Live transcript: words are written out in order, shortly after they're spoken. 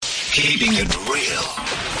Keeping it real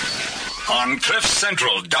on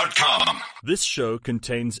CliffCentral.com. This show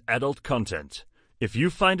contains adult content. If you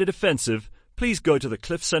find it offensive, please go to the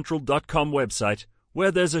CliffCentral.com website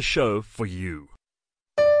where there's a show for you.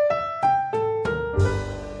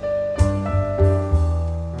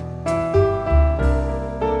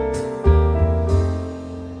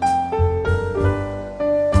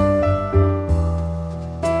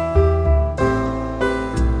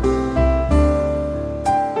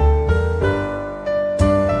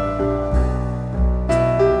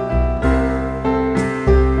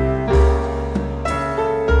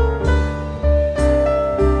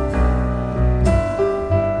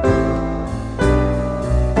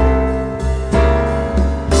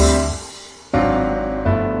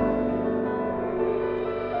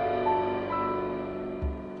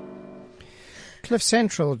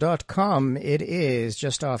 CliffCentral.com. It is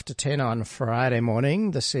just after 10 on Friday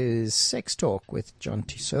morning. This is Sex Talk with John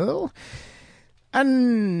T. Searle.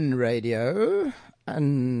 Unradio,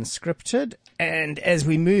 unscripted. And as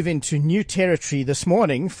we move into new territory this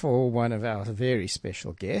morning for one of our very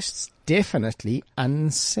special guests, definitely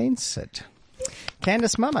uncensored.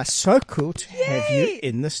 Candace Mama, so cool to have you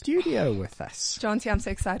in the studio with us. John T., I'm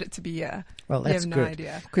so excited to be here. Well, that's you have good. no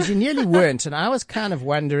idea. Because you nearly weren't, and I was kind of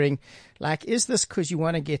wondering, like, is this because you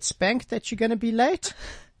want to get spanked that you're going to be late?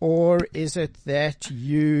 Or is it that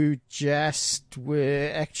you just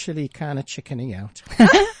were actually kind of chickening out?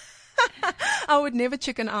 I would never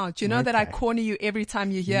chicken out. You know that I corner you every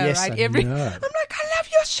time you're here, Yes, right? I know. I'm like, I love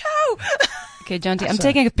your show. Okay, John T., I'm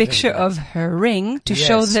taking a picture of her ring to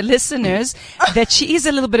show Yes. the listeners that she is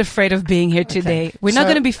a little bit afraid of being here today. We're not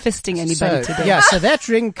So- going to be fisting anybody today. Yeah, so that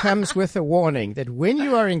ring comes with a warning that when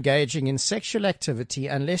you are engaging in sexual activity,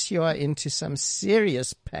 unless you are into some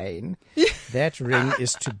serious pain, that ring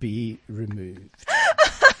is to be removed.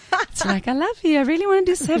 It's like, I love you. I really want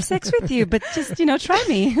to have sex with you, but just, try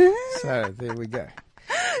me. So there we go.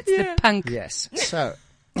 The punk. Yes. So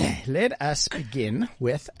let us begin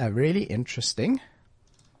with a really interesting.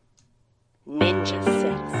 Ninja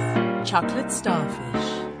sex, chocolate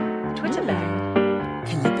starfish, Twitter bang,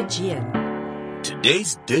 Calipigian.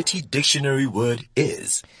 Today's dirty dictionary word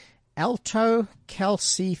is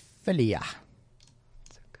Altocalciphilia.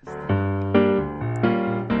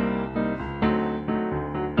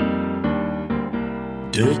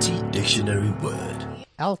 dirty dictionary word.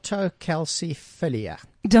 Altocalciphilia.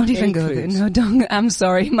 Don't even go there. Includes- No, don't. I'm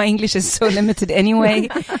sorry. My English is so limited anyway.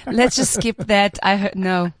 Let's just skip that. I heard,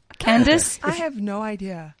 no. Candace? I have no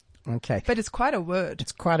idea. Okay. But it's quite a word.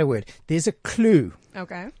 It's quite a word. There's a clue.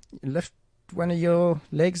 Okay. Lift one of your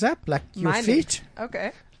legs up, like your My feet. leg.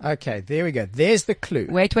 Okay. Okay, there we go. There's the clue.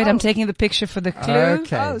 Wait, I'm taking the picture for the clue.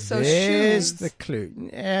 Okay, Oh, so there's shoes. the clue.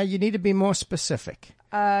 You need to be more specific.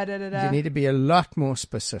 Da. You need to be a lot more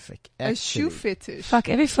specific. A shoe actually. fetish. Fuck,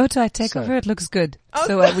 every photo I take So- of her, it looks good.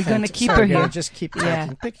 So we're going to keep So her we're gonna here. just keep Yeah.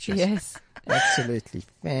 taking pictures. Yes. Absolutely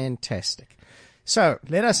fantastic. So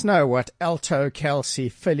let us know what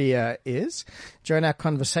altocalciphilia is. Join our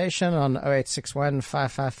conversation on 0861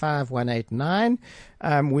 555 189.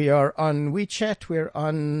 We are on WeChat. We're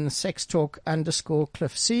on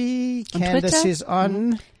sextalk_CliffC. On Candace Twitter? is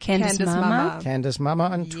on Candace Mama. Candace Mama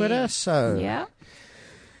on Twitter. So Yeah.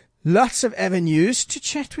 lots of avenues to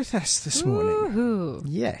chat with us this morning. Woohoo.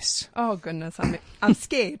 Yes. Oh goodness, I'm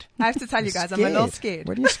scared. I have to tell you guys, I'm a little scared.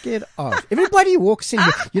 What are you scared of? Everybody walks in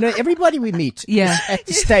here. Everybody we meet Yeah. at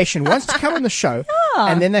the station wants to come on the show,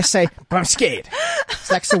 and then they say, but I'm scared.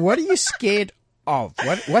 It's like, so what are you scared of?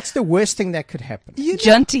 What's the worst thing that could happen?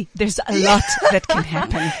 John T., there's a lot that can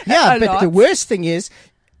happen. Yeah, A but lot. the worst thing is,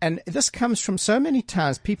 and this comes from so many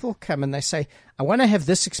times, people come and they say, I want to have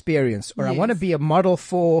this experience, or I want to be a model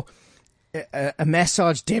for a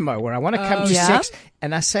massage demo, or I want to come to yeah? sex,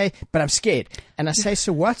 and I say, but I'm scared. And I say,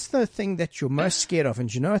 so what's the thing that you're most scared of?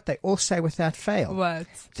 And you know what they all say without fail? What?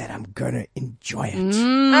 That I'm going to enjoy it.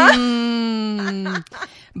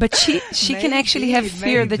 But she can actually have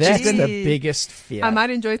fear that That's she's going the biggest fear. I might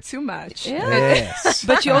enjoy it too much. Yes.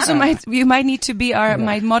 But you also might need to be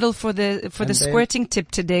my model for the then- squirting tip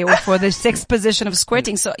today, or for the sex position of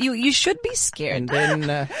squirting. So you should be scared. And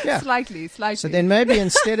then, yeah. Slightly. So then maybe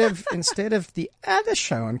instead of the other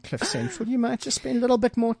show on Cliff Central, you might just spend a little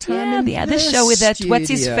bit more time Yeah, in the other this show with that what's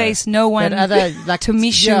his studio. face, no one, That other, like,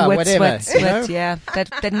 Tomishu, yeah, what's whatever, you know? yeah,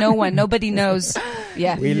 that nobody knows.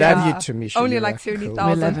 Yeah, We love you, Tomisha. Only You're like a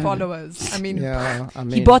 70,000 love him. followers. I mean, Yeah, I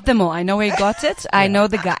mean, he bought them all. I know where he got it. I know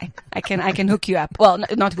the guy. I can hook you up. Well,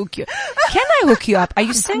 not hook you. Can I hook you up? Are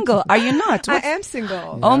you single? Are you not? I am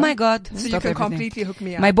single. Oh my God. So you Stop can everything. completely hook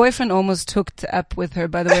me up. My boyfriend almost hooked up with her,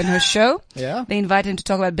 by the way, in her show. Yeah. They invited him to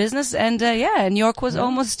talk about business, and and York was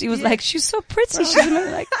he was like, she's so pretty. She's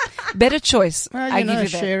like, better choice. Well, I give you that.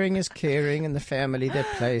 sharing is caring, and the family that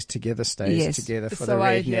plays together stays Yes. together for So the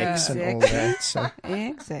I hear. rednecks and all Exactly. that. So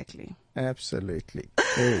Exactly. absolutely.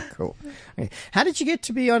 Very cool. Okay. How did you get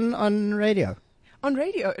to be on radio? On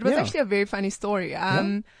radio. It was Yeah. actually a very funny story.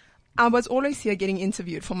 I was always here getting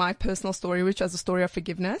interviewed for my personal story, which was a story of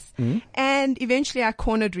forgiveness. And eventually I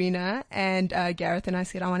cornered Rena and Gareth, and I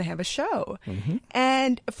said, I want to have a show.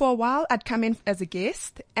 And for a while I'd come in as a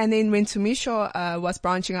guest. And then when Tumisho was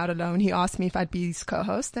branching out alone, he asked me if I'd be his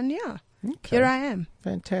co-host. And here I am.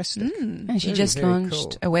 Fantastic. And she Very, just very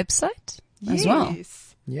launched cool. a website as well.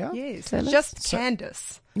 Yeah. Yes. Tell us. Just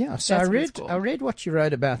Candace. Yeah, so That's what it's I called. read what you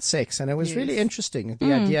wrote about sex, and it was really Yes. interesting.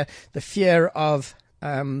 The idea, the fear of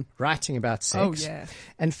writing about sex, Oh, yeah.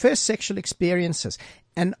 and first sexual experiences.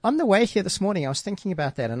 And on the way here this morning, I was thinking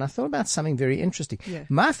about that, and I thought about something very interesting. Yeah.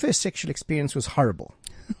 My first sexual experience was horrible.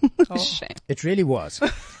 Shame. It really was.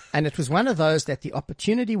 And it was one of those that the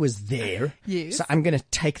opportunity was there. Yes. So I'm going to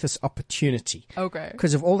take this opportunity. Okay.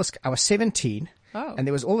 Because of all this, I was 17. Oh. And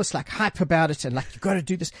there was all this like hype about it and like, you've got to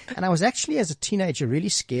do this. And I was actually, as a teenager, really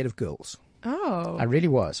scared of girls. Oh. I really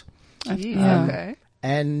was. Gee, Yeah. Okay.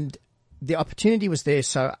 And the opportunity was there.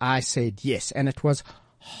 So I said yes. And it was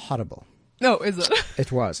horrible. No, is it?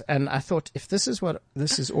 It was. And I thought, if this is what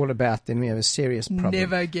this is all about, then we have a serious problem.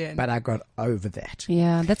 Never again. But I got over that.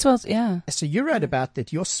 Yeah, that's what. Yeah. So you wrote about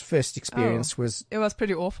that your first experience Oh. was It was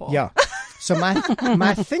pretty awful. yeah. So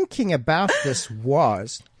my thinking about this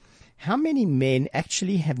was, how many men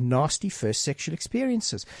actually have nasty first sexual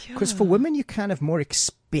experiences? Because for women, you kind of more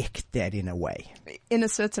expect that in a way. In a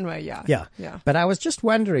certain way, yeah. Yeah. Yeah. But I was just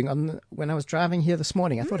wondering when I was driving here this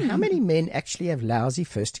morning, I thought, how many men actually have lousy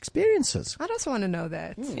first experiences? I just want to know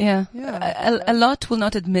that. Yeah. Yeah. A lot will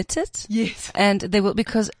not admit it. Yes. And they will,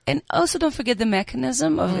 and also don't forget the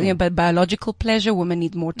mechanism of, by biological pleasure. Women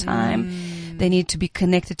need more time. They need to be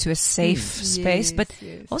connected to a safe space. Yes, But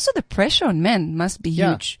yes. also the pressure on men must be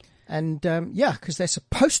Yeah. huge. And because they're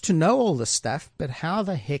supposed to know all this stuff, but how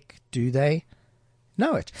the heck do they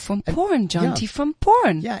know it? From And- porn, John yeah. T. From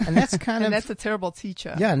porn. Yeah, and that's kind And of that's a terrible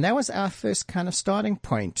teacher. yeah, and that was our first kind of starting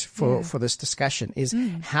point for this discussion is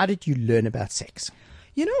how did you learn about sex?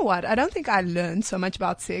 You know what? I don't think I learned so much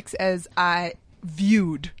about sex as I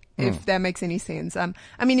viewed, if that makes any sense. I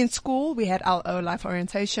mean, in school, we had LO, life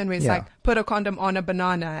orientation, where it's Yeah. like, put a condom on a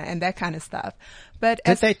banana and that kind of stuff. But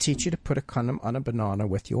Did as they teach you to put a condom on a banana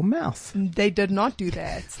with your mouth? they did not do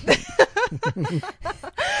that.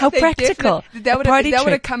 How They practical. definitely- That A would party have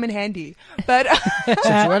trick. come in handy. But So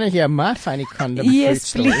if you want to hear my funny condom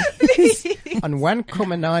Yes, fruit story, on one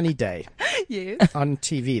Kumanani day yes. on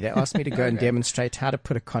TV, they asked me to go and demonstrate how to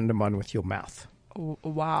put a condom on with your mouth.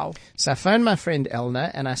 Wow. So I phoned my friend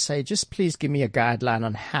Elna and I say, just please give me a guideline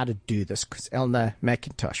on how to do this, because Elna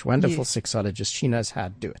McIntosh, wonderful Yes. sexologist, she knows how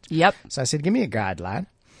to do it. Yep. So I said, give me a guideline.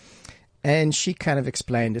 And she kind of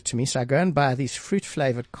explained it to me. So I go and buy these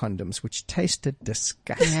fruit-flavored condoms, which tasted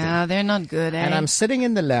disgusting. Yeah, they're not good, eh? And I'm sitting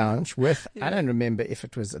in the lounge with, I don't remember if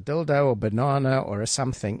it was a dildo or banana or a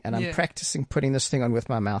something, and I'm Yeah. practicing putting this thing on with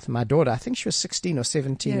my mouth. And my daughter, I think she was 16 or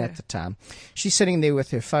 17 Yeah. at the time, she's sitting there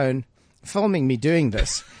with her phone filming me doing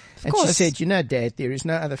this. And she course. said, you know, Dad, there is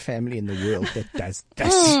no other family in the world that does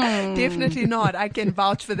this. Definitely not. I can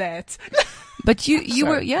vouch for that. But you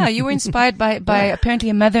were inspired by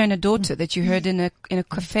apparently a mother and a daughter that you heard in a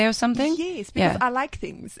cafe or something. Yes, because Yeah. I like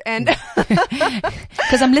things. And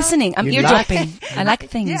Because I'm listening, I'm You eardropping. I like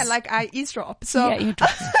things. yeah, like I eavesdrop. So yeah,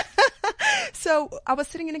 eardropping. So I was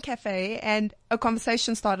sitting in a cafe and a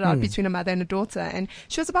conversation started out between a mother and a daughter, and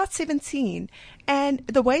she was about 17. And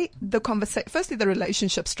the way the conversation, firstly, the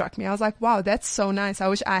relationship struck me. I was like, wow, that's so nice. I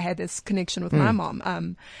wish I had this connection with my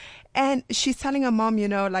mom. And she's telling her mom, you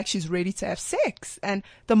know, like she's ready to have sex. And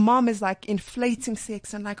the mom is like inflating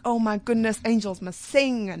sex and like, oh my goodness, angels must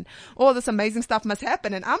sing and all this amazing stuff must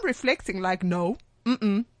happen. And I'm reflecting like, no,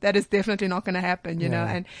 that is definitely not going to happen, you know.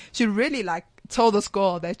 And she really like told this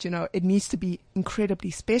girl that, you know, it needs to be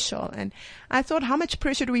incredibly special. And I thought, how much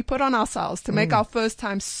pressure do we put on ourselves to make our first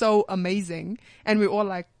time so amazing? And we're all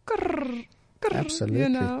like, grrr, grrr, Absolutely. you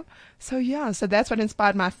know. So yeah, so that's what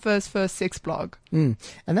inspired my first sex blog. And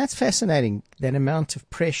that's fascinating, that amount of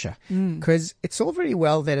pressure. Because it's all very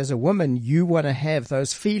well that as a woman you want to have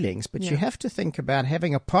those feelings, but you Yeah. have to think about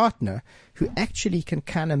having a partner who actually can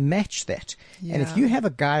kind of match that. And if Yeah. you have a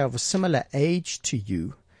guy of a similar age to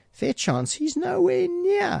you, fair chance he's nowhere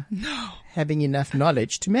near having enough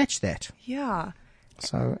knowledge to match that. Yeah.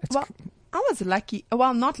 So it's Well, I was lucky.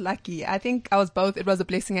 Well, not lucky. I think I was both. It was a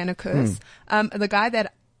blessing and a curse. The guy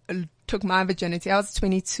that took my virginity, I was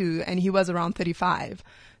 22 and he was around 35.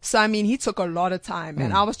 So, I mean, he took a lot of time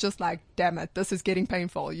and I was just like, damn it, this is getting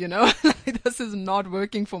painful, you know, like, this is not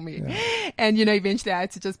working for me. Yeah. And, you know, eventually I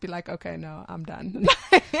had to just be like, okay, no, I'm done.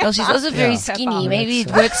 Well, she's also very Yeah. skinny. Maybe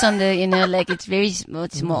it works on the, you know, like it's very small.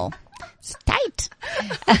 It's tight.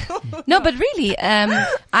 No, but really, I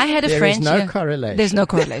had a There friend. is no yeah. correlation. There's no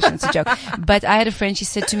correlation. It's a joke. But I had a friend. She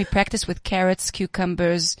said to me, practice with carrots,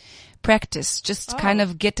 cucumbers. Practice, just kind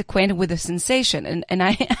of get acquainted with the sensation. And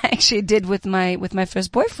I actually did with my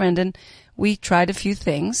first boyfriend, and we tried a few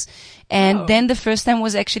things. And then the first time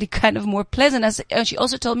was actually kind of more pleasant. And she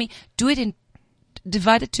also told me, do it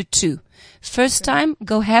divide it to 2. First time,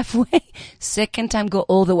 go halfway. Second time, go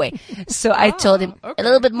all the way. So I told him a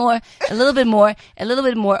little bit more, a little bit more, a little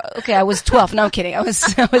bit more. Okay, I was 12. No, I'm kidding. I was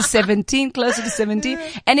 17, closer to 17.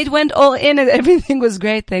 And it went all in and everything was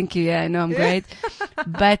great. Thank you. Yeah, I know I'm great.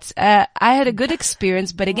 But, I had a good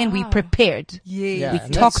experience, but again, we prepared. Yeah, We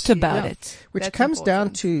and talked that's- about yeah. it. Which That's comes down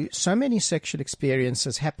important. to so many sexual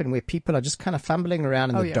experiences happen where people are just kind of fumbling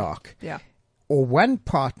around in the dark. Yeah. Or one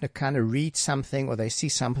partner kind of reads something or they see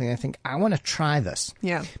something and they think, I want to try this.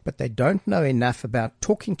 Yeah. But they don't know enough about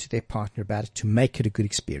talking to their partner about it to make it a good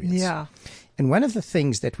experience. Yeah. And one of the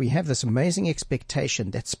things that we have this amazing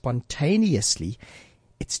expectation that spontaneously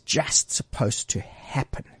it's just supposed to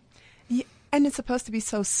happen. Yeah, and it's supposed to be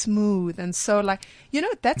so smooth and so like, you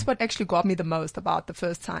know, that's what actually got me the most about the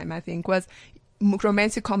first time, I think, was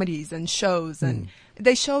romantic comedies and shows and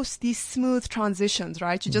they show these smooth transitions,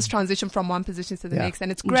 right? You just transition from one position to the Yeah. next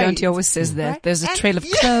and it's great. Jonty always says that. Right? There's a And- trail of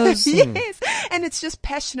clothes. Yes. And it's just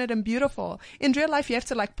passionate and beautiful. In real life, you have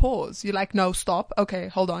to like pause. You're like, no, stop. Okay,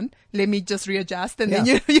 hold on. Let me just readjust. And then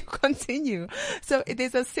you continue. So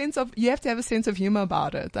there's a sense of, you have to have a sense of humor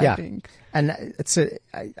about it, I think. And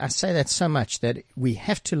I say that so much that we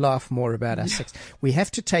have to laugh more about our sex. We have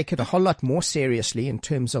to take it a whole lot more seriously in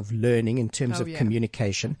terms of learning, in terms of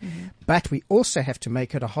communication. But we also have to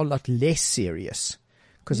make it a whole lot less serious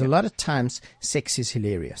because a lot of times sex is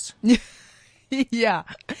hilarious. Yeah.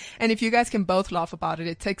 And if you guys can both laugh about it,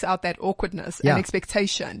 it takes out that awkwardness Yeah. and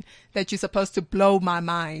expectation that you're supposed to blow my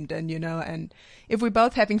mind. And, you know, and if we're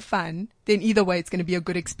both having fun, then either way, it's going to be a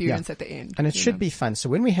good experience at the end. And it you should know? be fun. So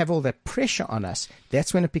when we have all that pressure on us,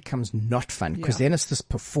 that's when it becomes not fun because then it's this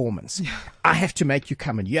performance. I have to make you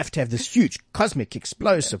come and you have to have this huge cosmic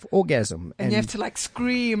explosive orgasm. And you have to like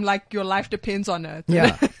scream like your life depends on it.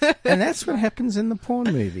 Yeah. And that's what happens in the porn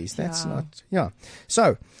movies. That's not.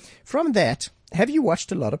 So from that, have you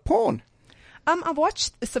watched a lot of porn? I've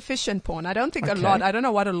watched sufficient porn. I don't think a Okay. lot. I don't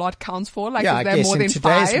know what a lot counts for. Like, Yeah, is I there guess more in than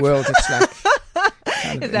today's 5? world, it's like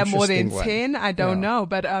kind of Is that more than interesting one. 10? I don't Yeah. know.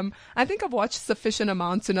 But I think I've watched sufficient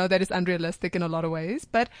amount to know that it's unrealistic in a lot of ways.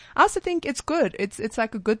 But I also think it's good. It's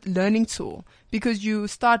like a good learning tool because you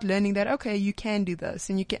start learning that, okay, you can do this.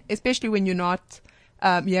 And you can, especially when you're not,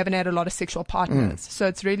 you haven't had a lot of sexual partners. So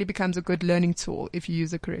it really becomes a good learning tool if you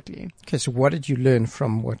use it correctly. Okay, so what did you learn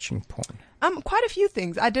from watching porn? Quite a few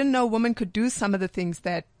things. I didn't know women could do some of the things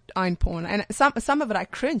that are in porn. And some of it I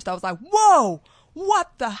cringed. I was like, whoa,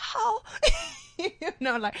 what the hell? You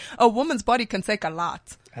know, like a woman's body can take a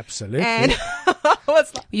lot. Absolutely. And I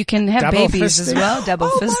was like, You can have Double babies as fisting. well. Double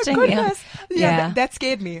oh fisting. my goodness. Yeah. That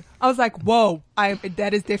scared me. I was like, whoa,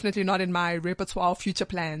 that is definitely not in my repertoire of future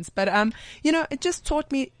plans. But, you know, it just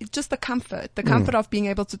taught me just the comfort of being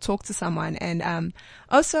able to talk to someone. And,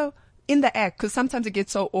 also in the act, because sometimes it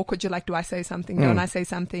gets so awkward. You're like, do I say something? Don't I say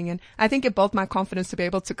something? And I think it built my confidence to be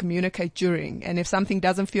able to communicate during. And if something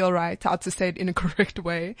doesn't feel right, how to say it in a correct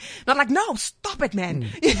way. Not like, no, stop it, man.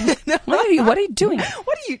 You know? What are you doing?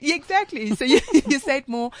 What are you? Yeah, exactly. So you say it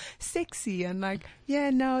more sexy and like, yeah,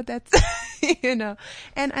 no, that's, you know,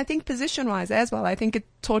 and I think position wise as well, I think it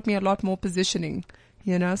taught me a lot more positioning,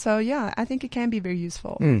 you know, so yeah, I think it can be very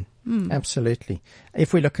useful. Absolutely.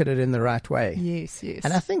 If we look at it in the right way. Yes, yes.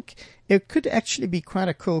 And I think it could actually be quite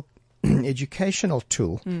a cool educational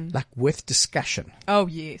tool, like with discussion. Oh,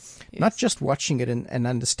 yes. Not just watching it and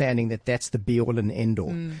understanding that that's the be all and end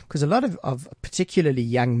all. Because a lot of particularly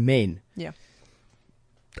young men, Yeah.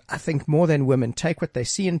 I think more than women, take what they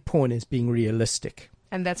see in porn as being realistic.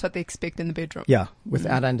 And that's what they expect in the bedroom. Yeah,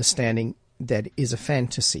 without understanding that is a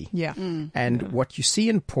fantasy. Yeah. And what you see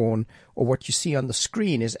in porn or what you see on the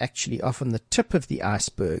screen is actually often the tip of the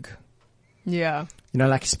iceberg. Yeah. You know,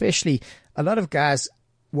 like especially a lot of guys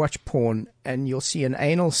watch porn and you'll see an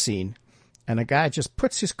anal scene and a guy just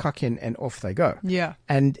puts his cock in and off they go. Yeah.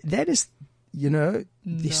 And that is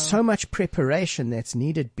there's so much preparation that's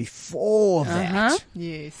needed before that.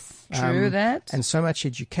 Yes. True that. And so much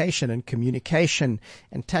education and communication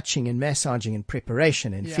and touching and massaging and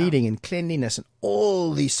preparation and feeding and cleanliness and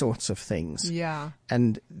all these sorts of things. Yeah.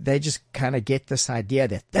 And they just kind of get this idea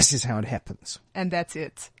that this is how it happens. And that's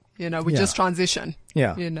it. We just transition.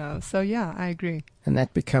 Yeah. So yeah, I agree. And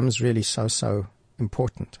that becomes really so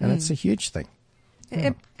important. And it's a huge thing.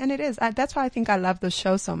 And it is. That's why I think I love the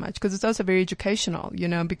show so much, because it's also very educational,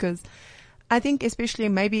 because I think especially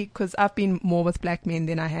maybe because I've been more with black men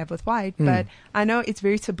than I have with white, but I know it's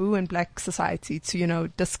very taboo in black society to,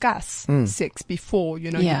 discuss sex before,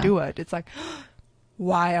 you do it. It's like,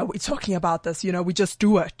 why are we talking about this? We just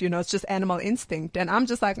do it. It's just animal instinct. And I'm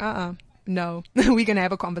just like, no, we're going to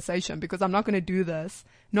have a conversation, because I'm not going to do this,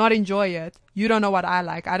 not enjoy it. You don't know what I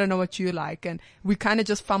like. I don't know what you like. And we kind of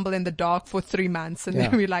just fumble in the dark for 3 months. And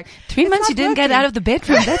then we're like, 3 months you didn't get out of the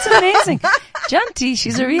bedroom. That's amazing. Janti,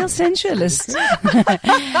 she's a real sensualist.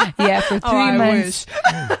 For 3 months.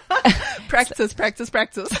 Practice.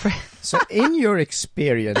 So in your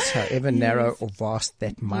experience, however narrow or vast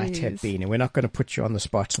that might have been, and we're not going to put you on the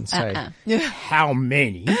spot and say how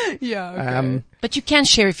many. Okay. But you can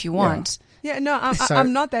share if you want. Yeah, no,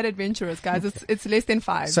 I'm not that adventurous, guys. It's less than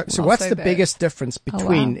 5. So what's the biggest difference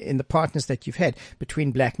between, in the partners that you've had,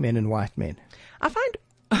 between black men and white men? I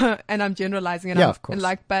find, and I'm generalizing it, of course.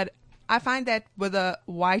 but I find that with a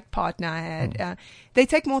white partner I had, they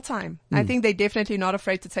take more time. I think they're definitely not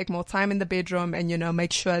afraid to take more time in the bedroom and,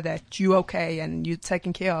 make sure that you're okay and you're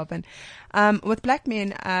taken care of. And with black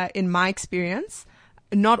men, in my experience,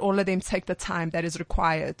 not all of them take the time that is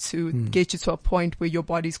required to get you to a point where your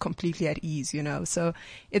body's completely at ease, So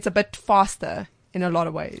it's a bit faster in a lot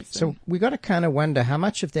of ways. So we got to kind of wonder how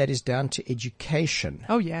much of that is down to education.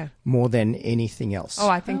 Oh, yeah. More than anything else. Oh,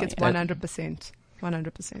 I think it's 100%.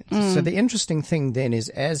 100%. So the interesting thing then is,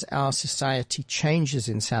 as our society changes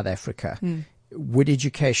in South Africa, would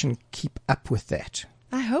education keep up with that?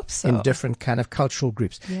 I hope so. In different kind of cultural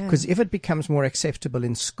groups. Because if it becomes more acceptable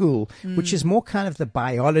in school, which is more kind of the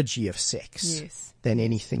biology of sex than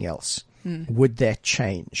anything else, would that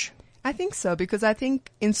change? I think so, because I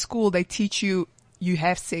think in school they teach you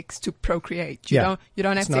have sex to procreate. You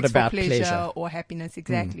don't have sex for pleasure or happiness.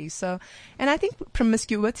 Exactly. So, and I think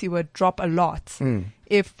promiscuity would drop a lot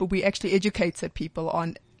if we actually educated people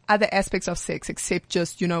on other aspects of sex, except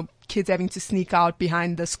just, kids having to sneak out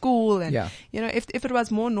behind the school. And, if it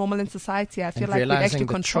was more normal in society, I feel like we'd actually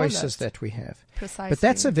control the choices that we have. Precisely. But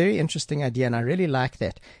that's a very interesting idea, and I really like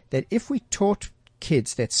that if we taught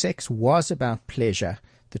kids that sex was about pleasure,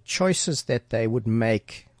 the choices that they would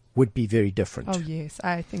make would be very different. Oh, yes,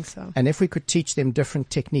 I think so. And if we could teach them different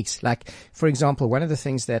techniques, like, for example, one of the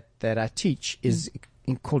things that I teach is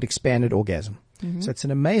called expanded orgasm. So it's an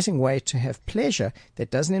amazing way to have pleasure that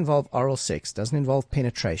doesn't involve oral sex, doesn't involve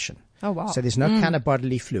penetration. Oh, wow. So there's no kind of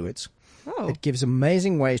bodily fluids. Oh. It gives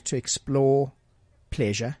amazing ways to explore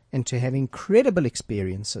pleasure and to have incredible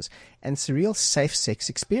experiences. And it's a real safe sex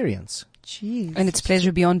experience. Jeez. And it's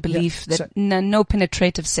pleasure beyond belief that no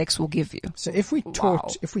penetrative sex will give you. So if we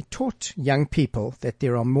taught young people that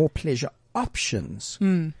there are more pleasure options,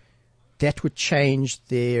 that would change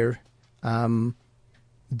their the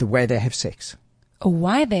way they have sex.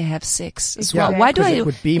 Why they have sex as Yeah, well. Why do I? it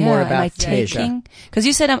would be more about am I pleasure. taking? Because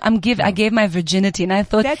you said I gave my virginity, and I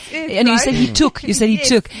thought, That's it, and you right? said he took. You said he Yes,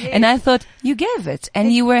 took, yes. and I thought you gave it,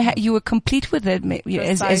 and you were complete with it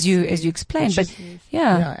as you explained. But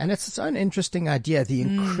Yeah, and it's its own interesting idea, the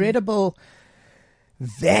incredible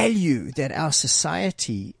value that our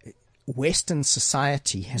society, Western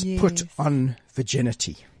society, has put on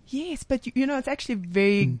virginity. Yes, but it's actually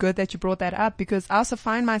very good that you brought that up, because I also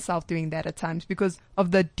find myself doing that at times because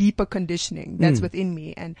of the deeper conditioning that's within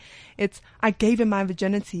me. And I gave him my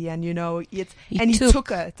virginity, and he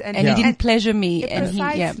took it, and he didn't pleasure me,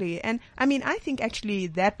 precisely. And I mean, I think actually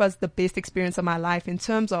that was the best experience of my life in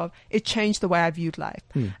terms of it changed the way I viewed life.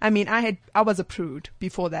 I mean, I was a prude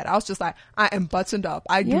before that. I was just like, I am buttoned up.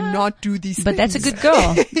 I do not do these things. But that's a good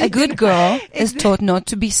girl. A good girl is taught not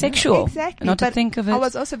to be sexual, exactly. not to But think of it. I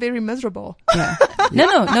was also very miserable. Yeah.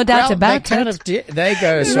 No doubt about they it. They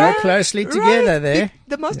go so closely together there.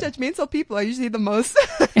 The most judgmental people are usually the most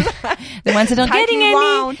The ones that aren't tightly getting any.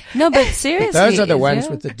 wound. No, but seriously. Those are the ones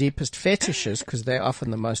with the deepest fetishes, because they're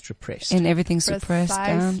often the most repressed. And everything's suppressed.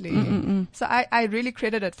 Precisely. So I really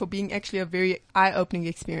credit it for being actually a very eye-opening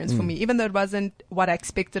experience for me, even though it wasn't what I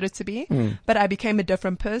expected it to be. But I became a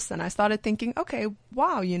different person. I started thinking, okay,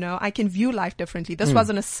 wow, I can view life differently. This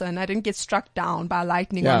wasn't a sin. I didn't get struck down by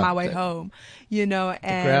lightning on my way home, and the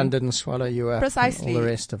ground didn't swallow you up. precisely And all the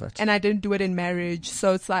rest of it. And I didn't do it in marriage.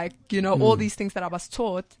 So it's like, all these things that I was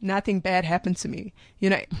taught, nothing bad happened to me.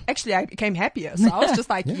 Actually I became happier. So I was just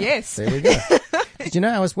like, yes. There we go. Did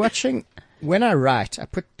I was watching, when I write, I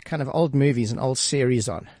put kind of old movies and old series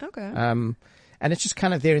on. Okay. And it's just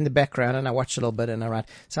kind of there in the background, and I watch a little bit and I write.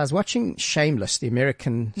 So I was watching Shameless, the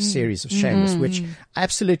American series of Shameless, which I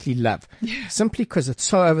absolutely love, simply because it's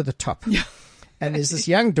so over the top. Yeah. And there's this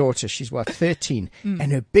young daughter, she's 13,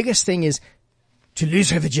 and her biggest thing is to lose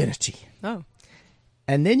her virginity. Oh.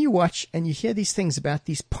 And then you watch and you hear these things about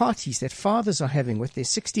these parties that fathers are having with their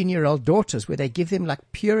 16-year-old daughters, where they give them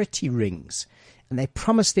like purity rings. And they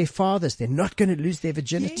promise their fathers they're not going to lose their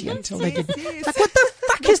virginity until they get... Like, what the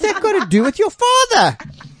fuck has that got to do with your father?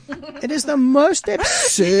 It is the most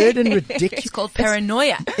absurd and ridiculous. It's called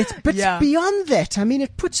paranoia. It's beyond that. I mean,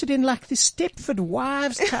 it puts it in like the Stepford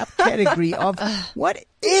Wives type category of, what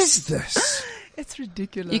is this? It's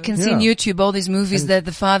ridiculous. You can see on YouTube all these movies that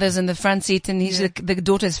the father's in the front seat and he's the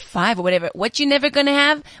daughter's 5 or whatever. What you never gonna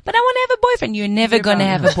have? But I want to have a boyfriend. You're never gonna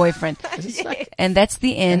have a boyfriend. And that's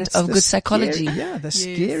the end of good psychology. The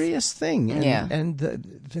scariest thing. And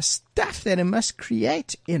the stuff that it must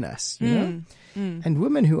create in us, you know? And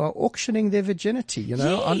women who are auctioning their virginity,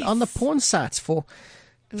 on the porn sites for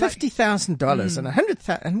 $50,000 and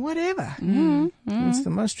 $100,000 and whatever. It's the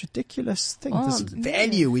most ridiculous thing. This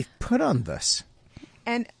value we've put on this.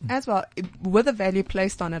 And as well, with the value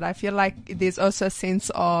placed on it, I feel like there's also a sense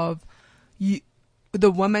of the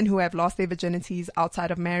women who have lost their virginities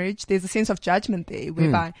outside of marriage. There's a sense of judgment there,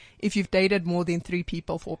 whereby if you've dated more than 3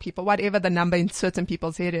 people, 4 people, whatever the number in certain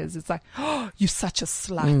people's head is, it's like, oh, you're such a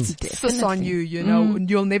slut. Sis on you,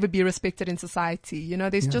 you'll never be respected in society.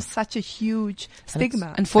 There's just such a huge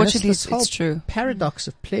stigma. Unfortunately, it's true. Paradox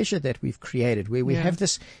of pleasure that we've created, where we have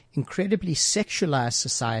this incredibly sexualized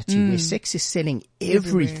society where sex is selling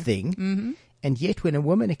everything, and yet when a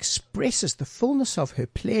woman expresses the fullness of her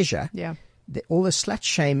pleasure, all the slut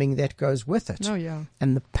shaming that goes with it,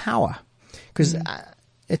 and the power, because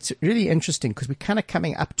it's really interesting, because we're kind of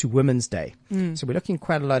coming up to Women's Day, so we're looking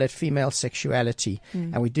quite a lot at female sexuality,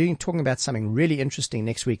 and we're talking about something really interesting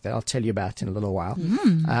next week that I'll tell you about in a little while,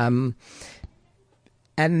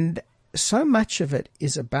 and so much of it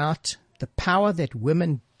is about the power that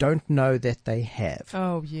women don't know that they have.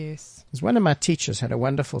 Oh, yes. As one of my teachers had a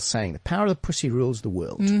wonderful saying, the power of the pussy rules the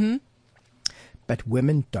world. But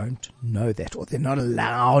women don't know that, or they're not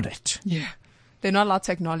allowed it. Yeah. They're not allowed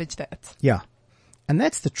to acknowledge that. Yeah. And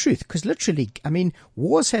that's the truth, because literally, I mean,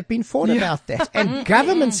 wars have been fought about that, and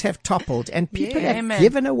governments have toppled, and people have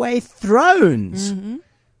given away thrones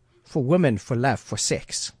for women, for love, for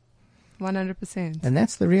sex. 100%. And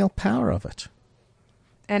that's the real power of it.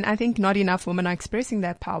 And I think not enough women are expressing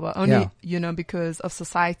that power, only, because of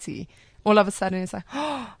society. All of a sudden it's like,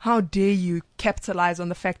 oh, how dare you capitalize on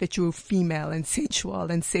the fact that you're female and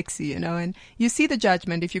sensual and sexy, and you see the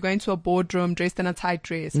judgment if you go into a boardroom dressed in a tight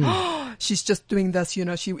dress. Oh, she's just doing this,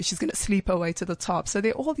 she's going to sleep her way to the top. So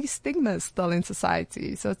there are all these stigmas still in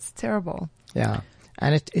society. So it's terrible. Yeah.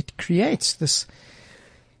 And it creates this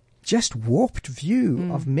just warped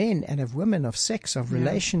view of men and of women, of sex, of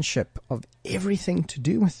relationship, of everything to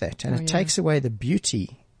do with that. And it takes away the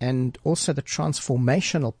beauty and also the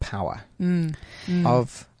transformational power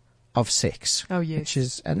of sex. Oh,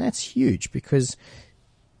 yes. And that's huge, because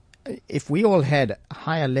if we all had a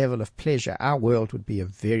higher level of pleasure, our world would be a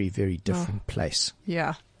very, very different place.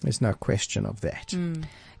 Yeah. There's no question of that.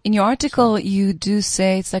 In your article, you do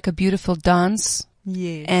say it's like a beautiful dance.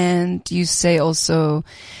 Yes. And you say also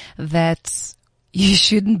that you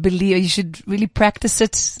shouldn't believe, you should really practice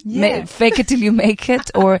it, fake it till you make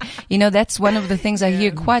it. Or, that's one of the things I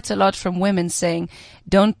hear quite a lot from women saying,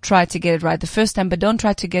 don't try to get it right the first time, but don't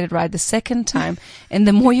try to get it right the second time. And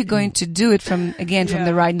the more you're going to do it from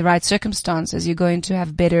the right circumstances, you're going to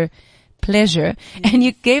have better pleasure. And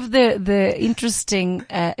you gave the interesting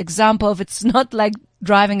example of, it's not like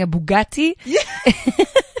driving a Bugatti.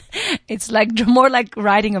 It's like more like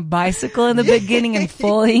riding a bicycle in the beginning and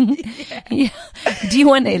falling. Yeah. Do you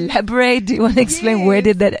want to elaborate? Do you want to explain where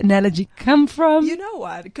did that analogy come from? You know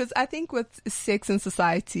what? Because I think with sex in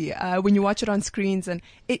society, when you watch it on screens, and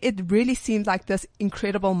it really seems like this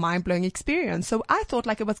incredible mind-blowing experience. So I thought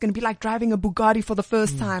like it was going to be like driving a Bugatti for the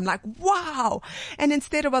first time. Like, wow. And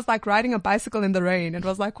instead it was like riding a bicycle in the rain. It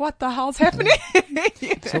was like, what the hell's happening?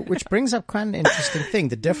 So, which brings up quite an interesting thing,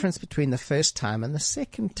 the difference between the first time and the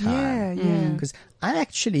second time. Because I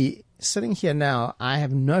actually, sitting here now, I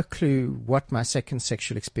have no clue what my second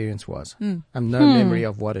sexual experience was. I have no memory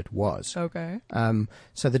of what it was. Okay.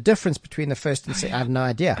 So the difference between the first and second, I have no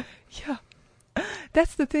idea. Yeah.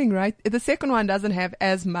 That's the thing, right? The second one doesn't have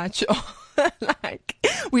as much, like,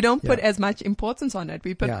 we don't put as much importance on it.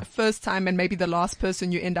 We put first time and maybe the last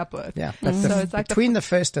person you end up with. Yeah, but So it's like between the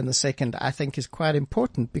first and the second, I think is quite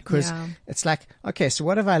important because it's like, okay, so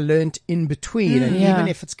what have I learned in between? And even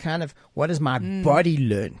if it's kind of, what has my body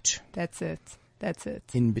learned That's it.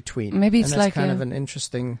 in between? Maybe it's and that's like kind of an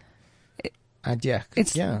interesting idea.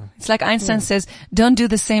 It's like Einstein says, don't do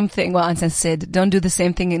the same thing. Well, Einstein said, don't do the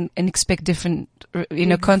same thing and expect different,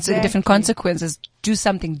 different consequences. Do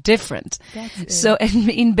something different. So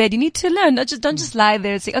in bed, you need to learn. Don't just lie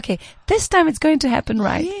there and say, okay, this time it's going to happen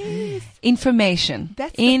right. Yes. Information.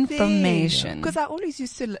 That's the information. Because I always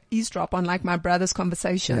used to eavesdrop on like my brother's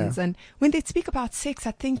conversations, and when they'd speak about sex,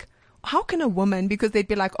 I think, how can a woman, because they'd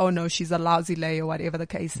be like, oh no, she's a lousy lay or whatever the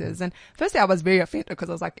case is. And firstly, I was very offended because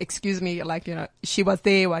I was like, excuse me, like, she was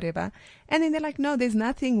there, whatever. And then they're like, no, there's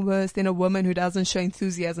nothing worse than a woman who doesn't show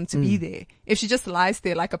enthusiasm to be there. If she just lies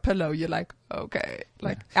there like a pillow, you're like, okay,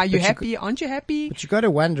 like, are you happy? Aren't you happy? But you got to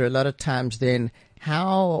wonder a lot of times then,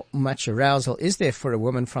 how much arousal is there for a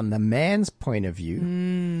woman from the man's point of view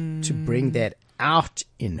to bring that out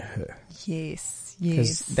in her? Yes.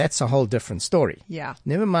 Because that's a whole different story. Yeah.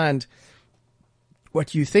 Never mind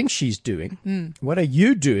what you think she's doing. What are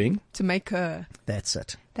you doing? To make her. That's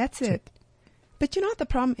it. That's it. But you know what the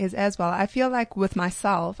problem is as well? I feel like with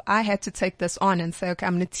myself, I had to take this on and say, okay,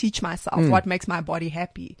 I'm going to teach myself what makes my body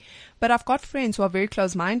happy. But I've got friends who are very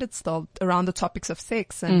close-minded still around the topics of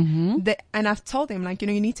sex. And and I've told them, like, you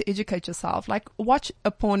need to educate yourself. Like, watch a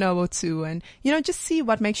porno or two and, just see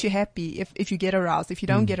what makes you happy if you get aroused. If you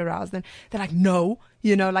don't get aroused, then they're like, no,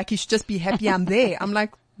 like, you should just be happy I'm there. I'm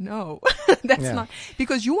like, no, that's not,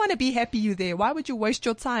 because you want to be happy you're there. Why would you waste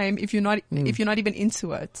your time if you're not even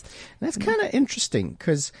into it? That's kind of interesting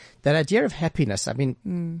because that idea of happiness, I've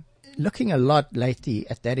been looking a lot lately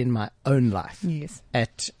at that in my own life. Yes.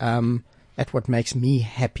 At what makes me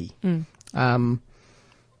happy. And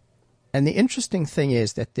the interesting thing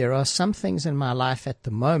is that there are some things in my life at the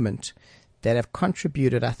moment that have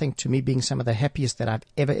contributed, I think, to me being some of the happiest that I've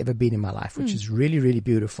ever been in my life, which is really, really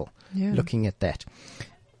beautiful looking at that.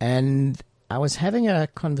 And I was having a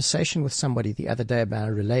conversation with somebody the other day about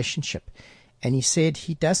a relationship, and he said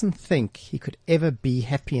he doesn't think he could ever be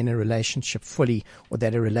happy in a relationship fully, or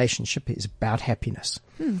that a relationship is about happiness.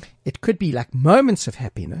 It could be like moments of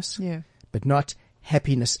happiness, but not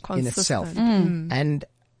happiness in itself. And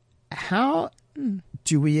how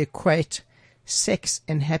do we equate sex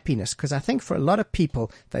and happiness? Because I think for a lot of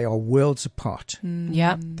people, they are worlds apart.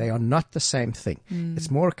 They are not the same thing.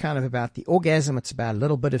 It's more kind of about the orgasm. It's about a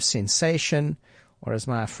little bit of sensation, or as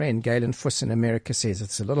my friend Galen Fuss in America says,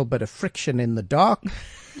 it's a little bit of friction in the dark.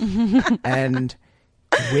 And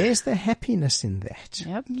where's the happiness in that?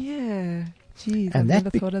 Yeah. Jeez, And I've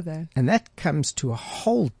never thought of that. And that comes to a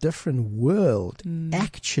whole different world,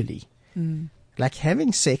 actually. Like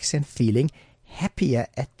having sex and feeling happier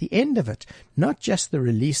at the end of it, not just the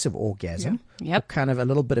release of orgasm, or kind of a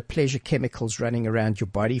little bit of pleasure chemicals running around your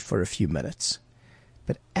body for a few minutes,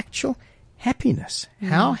 but actual happiness.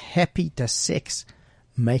 How happy does sex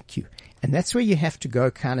make you? And that's where you have to go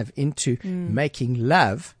kind of into making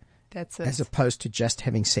love, That's it. as opposed to just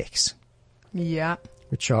having sex, Yeah.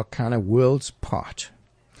 which are kind of worlds apart.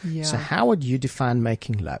 Yeah. So how would you define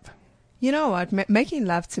making love? You know what? Making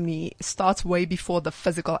love to me starts way before the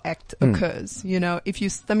physical act occurs. If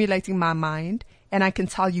you're stimulating my mind and I can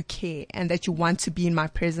tell you care and that you want to be in my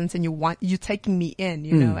presence and you're taking me in,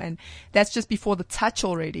 and that's just before the touch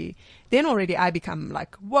already. Then already I become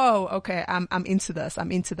like, whoa, okay, I'm into this.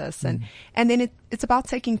 And then it's about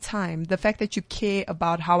taking time. The fact that you care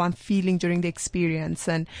about how I'm feeling during the experience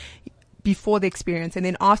and before the experience and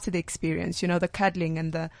then after the experience, the cuddling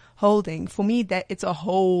and the holding. For me, that it's a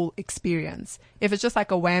whole experience. If it's just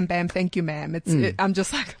like a wham bam, thank you, ma'am, I'm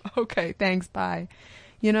just like, okay, thanks, bye.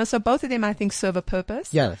 So both of them I think serve a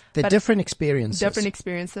purpose. Yeah, they're different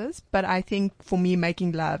experiences. But I think for me,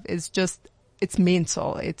 making love is just, it's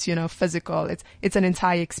mental, it's, physical, it's an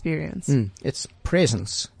entire experience. It's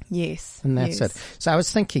presence. Yes. And that's it. So I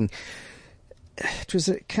was thinking, it was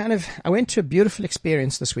I went to a beautiful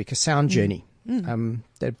experience this week, a sound journey.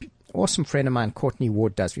 That awesome friend of mine, Courtney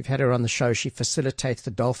Ward, does. We've had her on the show. She facilitates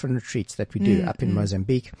the dolphin retreats that we do up in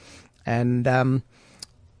Mozambique. And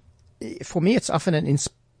for me, it's often an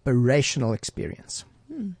inspirational experience.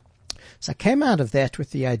 So I came out of that with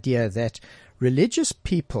the idea that religious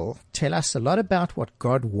people tell us a lot about what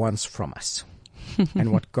God wants from us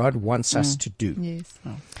and what God wants us to do. Yes.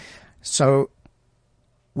 So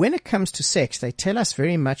when it comes to sex, they tell us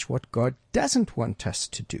very much what God doesn't want us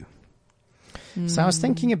to do. So I was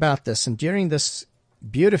thinking about this, and during this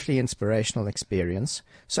beautifully inspirational experience.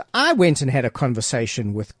 So I went and had a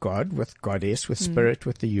conversation with God, with Goddess, with Spirit,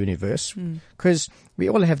 with the universe, because we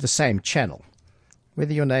all have the same channel.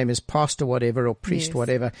 Whether your name is pastor whatever or priest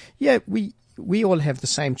whatever, we all have the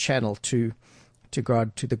same channel to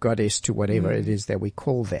God, to the Goddess, to whatever it is that we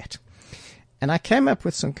call that. And I came up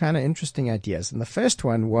with some kind of interesting ideas. And the first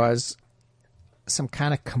one was some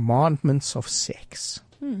kind of commandments of sex.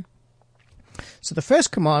 So the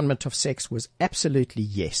first commandment of sex was absolutely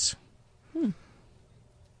yes. In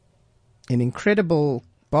incredible,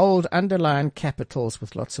 bold, underlined capitals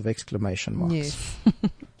with lots of exclamation marks. Yes.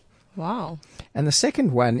 Wow. And the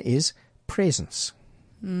second one is presence.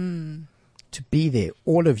 To be there,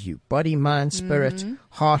 all of you, body, mind, spirit,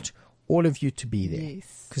 heart, all of you to be there.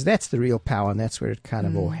 Yes. Because that's the real power and that's where it kind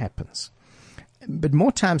of all happens. But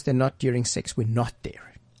more times than not during sex, we're not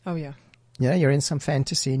there. Oh, yeah. Yeah, you're in some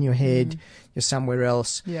fantasy in your head, you're somewhere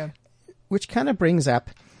else. Yeah. Which kind of brings up,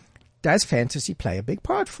 does fantasy play a big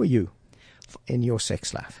part for you in your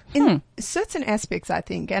sex life? In certain aspects, I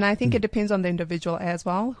think. And I think it depends on the individual as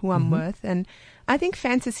well, who I'm with. And I think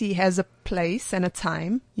fantasy has a place and a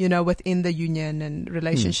time, within the union and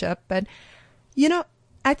relationship. But,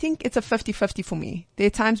 I think it's a 50-50 for me. There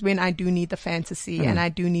are times when I do need the fantasy and I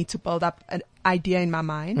do need to build up an idea in my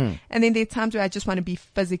mind. And then there are times where I just want to be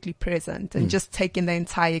physically present and just take in the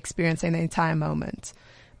entire experience and the entire moment.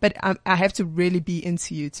 But I have to really be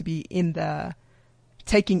into you to be in the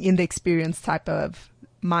taking in the experience type of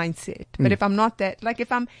mindset. But if I'm not that, like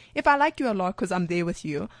if I like you a lot because I'm there with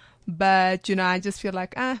you, but I just feel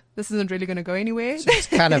like this isn't really going to go anywhere. So it's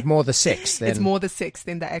kind of more the sex than... It's more the sex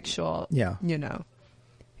than the actual,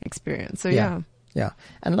 experience. So yeah.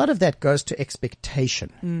 And a lot of that goes to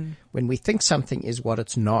expectation. When we think something is what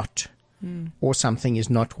it's not, or something is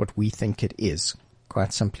not what we think it is,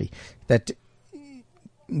 quite simply. That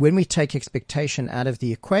when we take expectation out of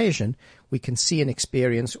the equation, we can see an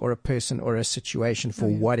experience or a person or a situation for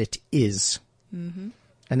what it is. And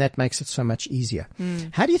that makes it so much easier.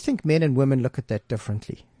 How do you think men and women look at that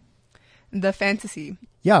differently? The fantasy.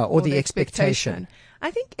 Yeah, or the expectation. I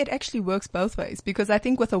think it actually works both ways, because I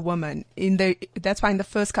think with a woman, that's why in the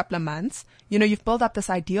first couple of months, you've built up this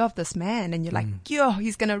idea of this man and you're like,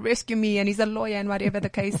 he's going to rescue me and he's a lawyer and whatever the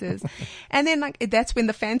case is. And then that's when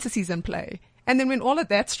the fantasy's in play. And then when all of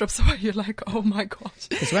that strips away, you're like, oh my gosh.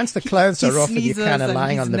 Because once the clothes are off and you're kind of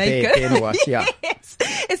lying on the bed, then what? Yeah. Yes.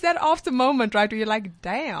 It's that after moment, right, where you're like,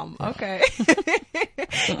 damn, okay.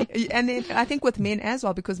 And then I think with men as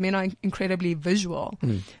well, because men are incredibly visual.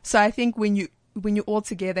 So I think when you're all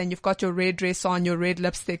together and you've got your red dress on, your red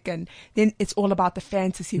lipstick, and then it's all about the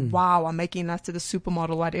fantasy. Wow, I'm making love to the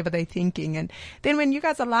supermodel, whatever they're thinking. And then when you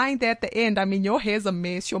guys are lying there at the end, I mean, your hair's a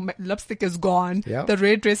mess, your lipstick is gone, the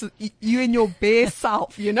red dress, you in your bare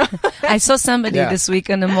self, I saw somebody this week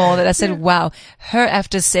in the mall that I said, wow, her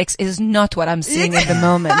after sex is not what I'm seeing at the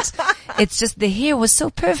moment. It's just the hair was so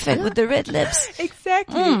perfect with the red lips.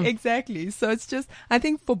 Exactly. So it's just, I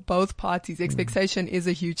think for both parties, expectation is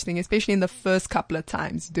a huge thing, especially in the first couple of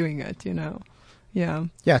times doing it, Yeah,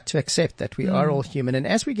 to accept that we are all human. And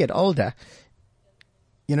as we get older,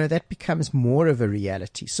 that becomes more of a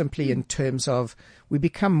reality, simply in terms of we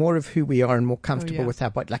become more of who we are and more comfortable with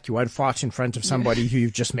our body. Like you won't fart in front of somebody who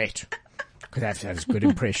you've just met. Because that's a good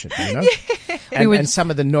impression, And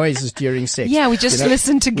some of the noises during sex. Yeah, we just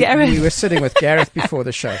listened to Gareth. We were sitting with Gareth before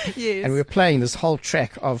the show. And we were playing this whole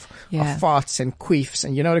track of farts and queefs.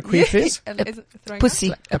 And you know what a queef is?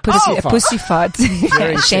 A pussy fart.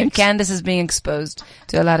 Shame Candace is being exposed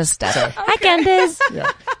to a lot of stuff. Hi, Candace.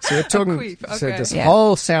 So we're talking this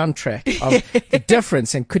whole soundtrack of the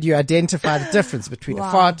difference. And could you identify the difference between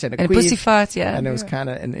a fart and a queef? A pussy fart, And it was kind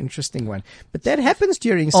of an interesting one. But that happens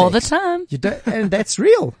during sex. All the time. And that's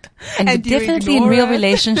real. And definitely in real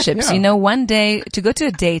relationships, one day to go to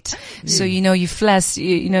a date. So, you flash,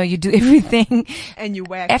 you do everything. And you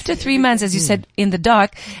wax. After 3 months, as you said, in the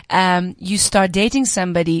dark, you start dating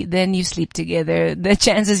somebody, then you sleep together. The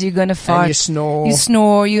chances you're going to fart. And you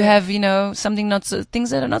snore. You have, something things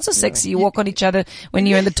that are not so sexy. You walk on each other when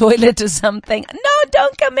you're in the toilet or something. No,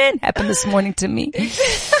 don't come in. Happened this morning to me.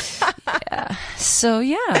 So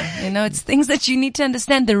it's things that you need to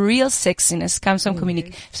understand. The real sexiness comes from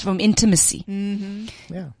from intimacy.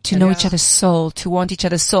 To know each other's soul, to want each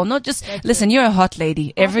other's soul. Not just, listen, you're a hot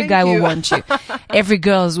lady. Every guy will want you. Every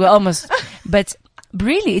girl as well, almost. But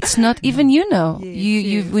Really, it's not even, Yes,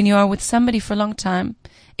 you when you are with somebody for a long time,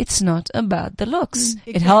 it's not about the looks.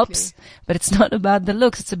 It Exactly. helps, but it's not about the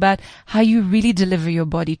looks. It's about how you really deliver your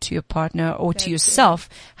body to your partner or to yourself.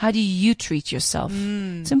 How do you treat yourself?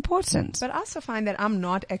 It's important. But I also find that I'm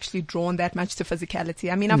not actually drawn that much to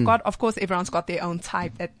physicality. I mean, of course, everyone's got their own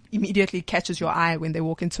type that immediately catches your eye when they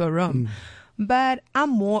walk into a room. But I'm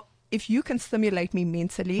more, if you can stimulate me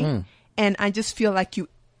mentally and I just feel like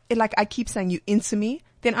I keep saying you into me,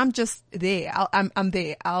 then I'm just there. I'm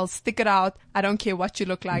there. I'll stick it out. I don't care what you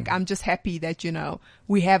look like. I'm just happy that,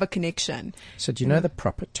 we have a connection. So do you know the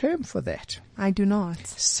proper term for that? I do not.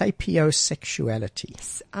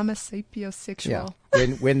 Sapiosexuality. I'm a sapiosexual. Yeah.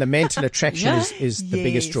 When the mental attraction is the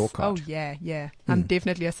biggest draw card. Oh, yeah. I'm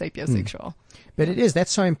definitely a sapiosexual. But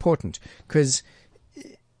that's so important because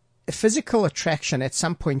physical attraction at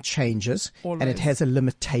some point changes and it has a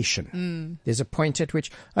limitation. There's a point at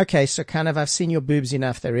which, okay, so kind of I've seen your boobs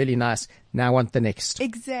enough. They're really nice. Now I want the next.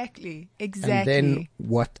 Exactly. And then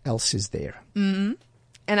what else is there? And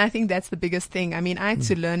I think that's the biggest thing. I mean, I had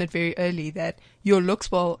to learn it very early that your looks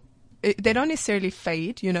they don't necessarily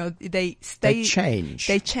fade, they change.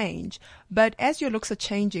 They change. But as your looks are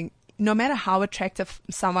changing, no matter how attractive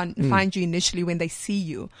someone finds you initially when they see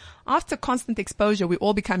you, after constant exposure, we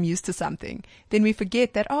all become used to something. Then we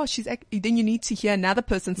forget that, then you need to hear another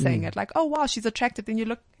person saying it, like, oh, wow, she's attractive. Then you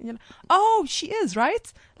look and you're like, oh, she is,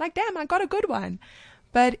 right? Like, damn, I got a good one.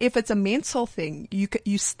 But if it's a mental thing,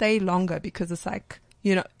 you stay longer because it's like,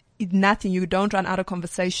 nothing, you don't run out of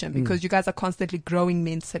conversation because you guys are constantly growing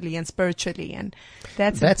mentally and spiritually, and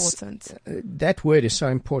that's important. That word is so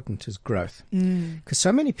important, is growth. Because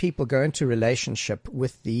so many people go into relationship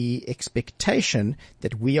with the expectation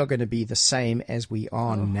that we are going to be the same as we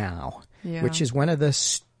are now, which is one of the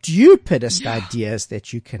stupidest ideas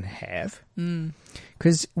that you can have.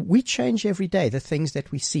 Because we change every day. The things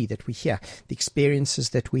that we see, that we hear, the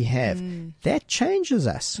experiences that we have, that changes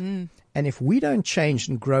us. And if we don't change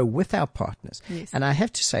and grow with our partners, and I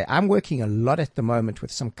have to say, I'm working a lot at the moment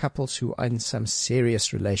with some couples who are in some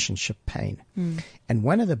serious relationship pain. And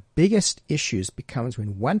one of the biggest issues becomes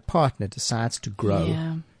when one partner decides to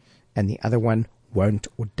grow and the other one won't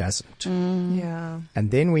or doesn't. Yeah.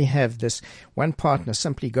 And then we have this, one partner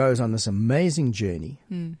simply goes on this amazing journey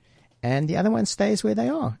and the other one stays where they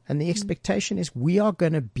are. And the expectation is we are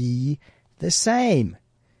going to be the same.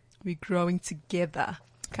 We're growing together.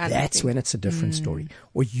 That's when it's a different story.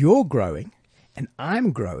 Or you're growing and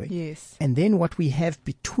I'm growing. Yes. And then what we have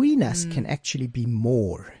between us can actually be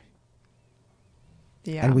more.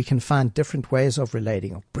 Yeah. And we can find different ways of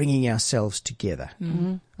relating, of bringing ourselves together.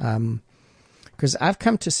 Because I've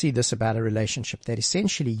come to see this about a relationship, that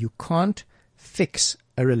essentially you can't fix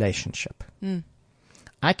a relationship.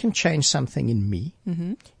 I can change something in me.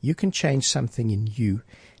 You can change something in you.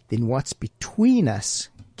 Then what's between us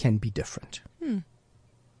can be different.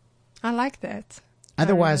 I like that.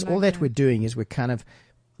 Otherwise, all that we're doing is we're kind of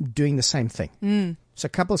doing the same thing. So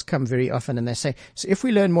couples come very often and they say, so if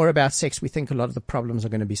we learn more about sex, we think a lot of the problems are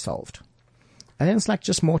going to be solved. And then it's like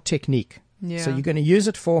just more technique. Yeah. So you're going to use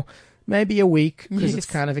it for maybe a week because it's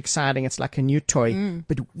kind of exciting. It's like a new toy.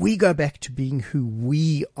 But we go back to being who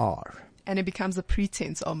we are. And it becomes a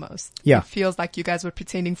pretense almost. Yeah. It feels like you guys were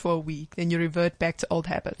pretending for a week. Then you revert back to old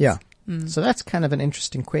habits. Yeah. So that's kind of an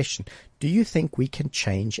interesting question. Do you think we can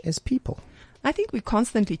change as people? I think we're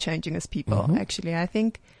constantly changing as people, actually.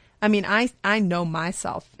 I know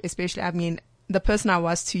myself, especially, the person I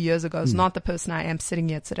was 2 years ago is not the person I am sitting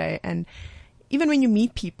here today. And even when you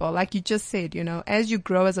meet people, like you just said, as you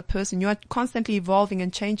grow as a person, you are constantly evolving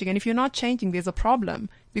and changing. And if you're not changing, there's a problem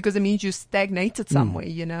because it means you stagnated somewhere,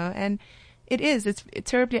 and it's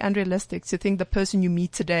terribly unrealistic to think the person you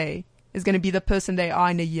meet today is going to be the person they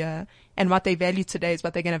are in a year, and what they value today is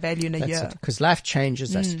what they're going to value in a year. Because life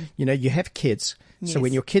changes us. You have kids. Yes. So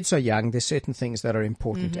when your kids are young, there's certain things that are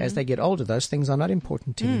important. As they get older, those things are not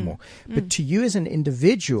important anymore. But to you as an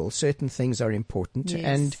individual, certain things are important. Yes.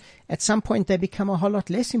 And at some point, they become a whole lot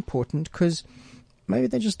less important because maybe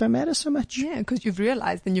they just don't matter so much. Yeah, because you've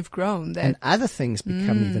realized and you've grown that. And other things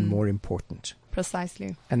become even more important.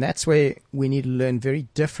 Precisely. And that's where we need to learn very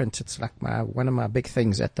different. It's like one of my big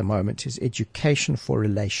things at the moment is education for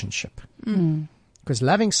relationship. Because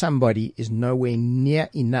loving somebody is nowhere near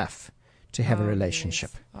enough to have a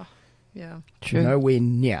relationship. Yes. Oh, yeah. True. Nowhere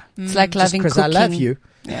near. It's like Just loving because cooking. I love you.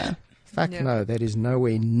 Yeah. Fuck Yeah. no, that is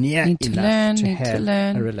nowhere near Need to enough learn, to need have to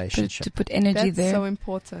learn. a relationship. To put energy That's there. so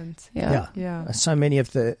important. Yeah. Yeah. So many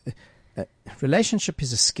of the relationship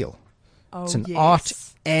is a skill. Oh, It's an yes. art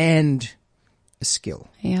and a skill.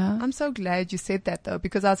 Yeah. I'm so glad you said that though,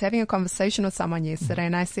 because I was having a conversation with someone yesterday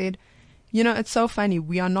and I said, You know, it's so funny.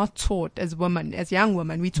 We are not taught as women, as young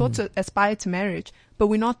women, we're taught to aspire to marriage, but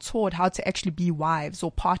we're not taught how to actually be wives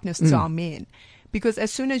or partners to our men. Because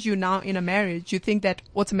as soon as you're now in a marriage, you think that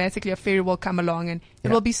automatically a fairy will come along and it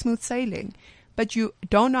will be smooth sailing. But you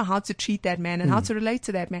don't know how to treat that man and how to relate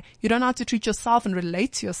to that man. You don't know how to treat yourself and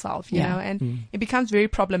relate to yourself, you know, and it becomes very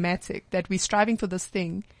problematic that we're striving for this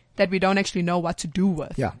thing that we don't actually know what to do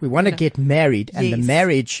with. Yeah, we want to get married, and the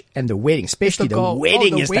marriage and the wedding, especially the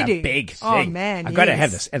wedding, is the big thing. Oh man, I got to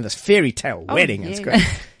have this, and this fairy tale wedding. It's great.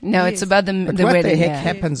 No, it's about the But the what wedding. the heck yeah.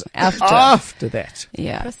 happens after that?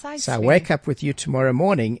 Yeah. Precisely. So I wake up with you tomorrow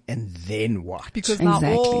morning, and then what? Because now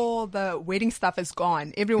Exactly. all the wedding stuff is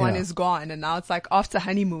gone. Everyone Yeah. is gone. And now it's like after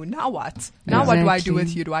honeymoon. Now what? Now what do I do Exactly.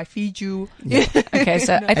 with you? Do I feed you? Okay,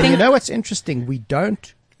 so I And you think know what's interesting? We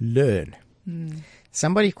don't learn.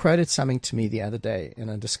 Somebody quoted something to me the other day in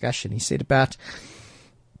a discussion. He said about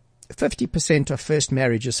 50% of first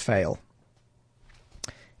marriages fail.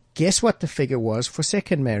 Guess what the figure was for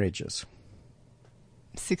second marriages?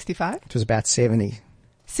 65? It was about 70.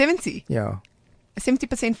 70? Yeah.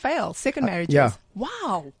 70% fail. Second marriages. yeah.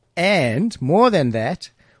 Wow. And more than that,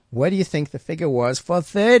 what do you think the figure was for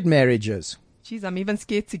third marriages? Jeez, I'm even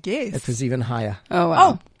scared to guess. It was even higher. oh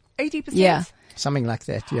wow. Oh, 80%? Yeah. Something like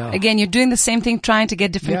that, yeah. Again, you're doing the same thing, trying to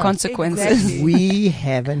get different Yeah. consequences. Exactly. We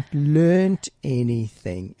haven't learned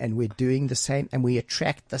anything, and we're doing the same, and we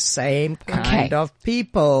attract the same kind of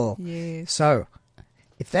people. Yes. So,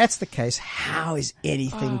 if that's the case, how is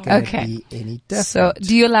anything going to Okay. be any different? So,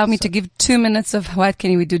 do you allow me to give 2 minutes of what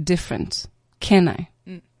can we do different? Can I?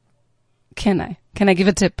 Can I? Can I give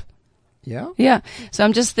a tip? Yeah? Yeah. So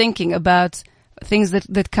I'm just thinking about things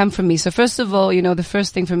that come from me. So first of all, you know, the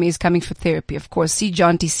first thing for me is coming for therapy. Of course, see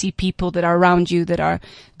Jonty, see people that are around you that are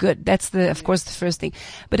good. That's of course, the first thing.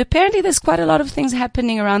 But apparently there's quite a lot of things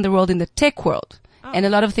happening around the world in the tech world. And a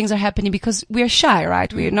lot of things are happening because we're shy,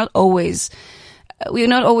 right? We don't always, we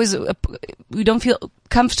don't feel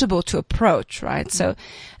comfortable to approach, right? So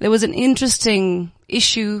there was an interesting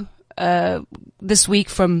issue, this week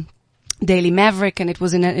from Daily Maverick, and it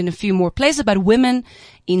was in a few more places about women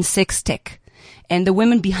in sex tech and the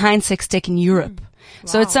women behind sex tech in Europe.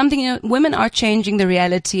 So it's something, you know, women are changing the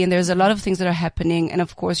reality, and there's a lot of things that are happening. And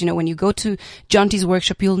of course, you know, when you go to Jonty's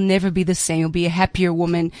workshop, you'll never be the same. You'll be a happier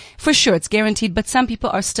woman for sure. It's guaranteed, but some people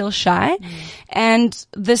are still shy. And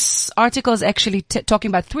this article is actually talking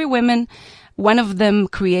about 3 women. One of them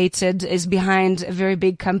is behind a very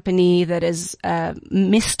big company that is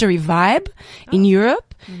Mystery Vibe in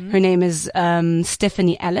Europe. Her name is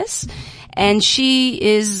Stephanie Ellis, and she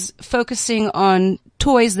is focusing on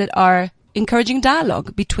toys that are encouraging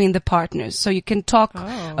dialogue between the partners. So you can talk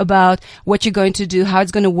about what you're going to do, how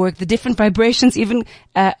it's going to work. The different vibrations even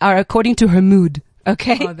are according to her mood.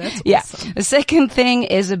 Okay. Oh, that's yeah. awesome. The second thing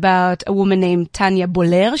is about a woman named Tanya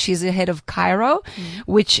Boller. She's the head of Cairo,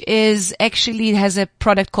 which is actually has a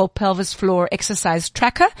product called Pelvis Floor Exercise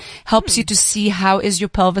Tracker. Helps you to see how is your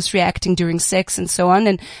pelvis reacting during sex and so on,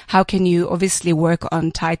 and how can you obviously work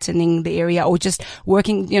on tightening the area or just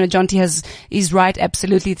working. You know, Jonty is right.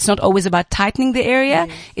 Absolutely. It's not always about tightening the area.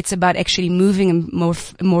 It's about actually moving and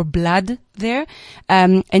more blood there.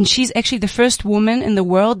 And she's actually the first woman in the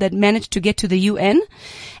world that managed to get to the UN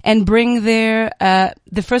and bring their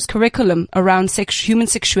the first curriculum around human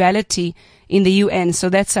sexuality in the UN. So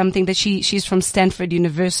that's something that she's from Stanford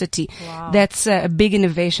University. Wow. That's a big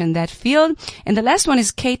innovation in that field. And the last one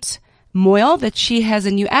is Kate Moyle, that she has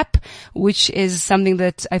a new app, which is something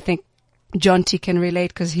that I think Jonty can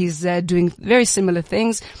relate because he's doing very similar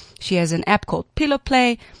things. She has an app called Pillow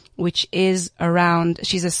Play, which is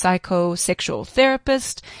she's a psychosexual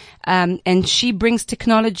therapist, and she brings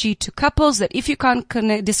technology to couples that if you can't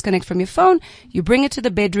disconnect from your phone, you bring it to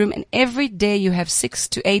the bedroom, and every day you have 6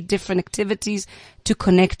 to 8 different activities to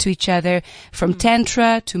connect to each other, from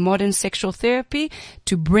tantra to modern sexual therapy,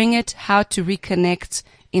 to bring it how to reconnect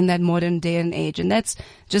in that modern day and age. And that's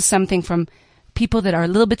just something from people that are a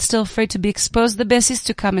little bit still afraid to be exposed. The best is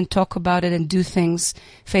to come and talk about it and do things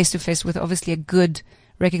face to face with obviously a good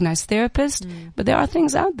recognized therapist, but there are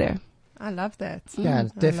things out there. I love that. Yeah,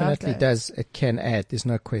 it I definitely love that. does. It can add. There's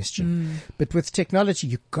no question. But with technology,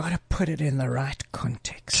 you've got to put it in the right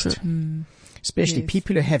context. Especially Yes.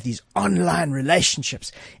 people who have these online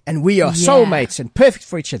relationships, and we are soulmates and perfect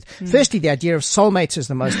for each other. Firstly, the idea of soulmates is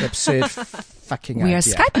the most absurd fucking We idea. are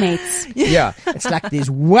Skype mates. Yeah, it's like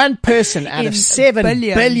there's one person out of In 7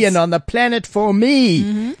 billions. billion on the planet for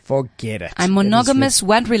me. Forget it. I'm It is monogamous,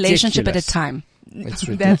 one relationship at a ridiculous. time. It's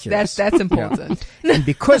ridiculous. That's important. And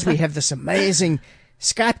because we have this amazing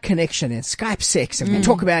Skype connection and Skype sex, and we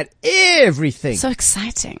talk about everything. So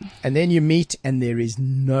exciting. And then you meet, and there is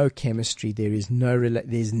no chemistry. There is no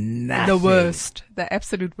there's nothing. The worst. The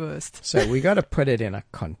absolute worst. So we got to put it in a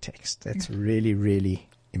context. That's really, really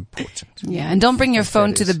important. Yeah, and don't bring your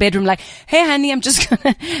phone to the bedroom like, hey, honey, I'm just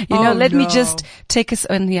gonna, let me just take us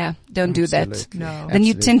on. Yeah, don't do that. Absolutely. No. Then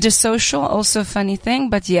you Absolutely. Tinder social, also a funny thing,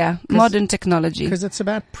 but yeah, modern technology. Because it's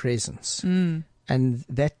about presence. And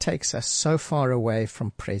that takes us so far away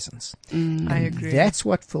from presence. I agree. That's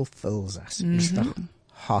what fulfills us, is the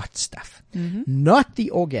heart stuff. Not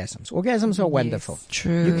the orgasms. Orgasms are wonderful.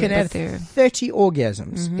 True. You can but have they're- 30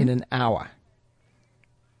 orgasms in an hour.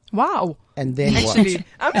 Wow. And then Actually,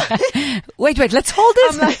 Wait, let's hold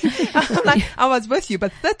it. I'm like, I was with you,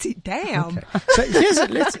 but 30, damn. what? So here's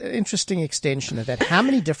an interesting extension of that. How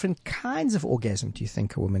many different kinds of orgasm do you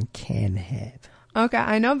think a woman can have? Okay,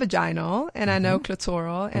 I know vaginal, and I know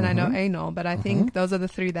clitoral, and I know anal, but I think those are the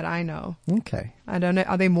three that I know. Okay. I don't know.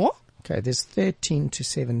 Are there more? Okay, there's 13 to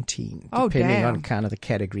 17, Oh, depending damn. on kind of the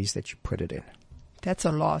categories that you put it in. That's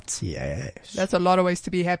a lot. Yes. That's a lot of ways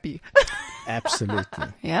to be happy. Absolutely.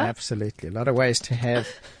 Yeah. Absolutely. A lot of ways to have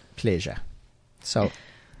pleasure. So,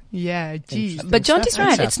 Yeah, geez. Interesting. But Jonty's Stuff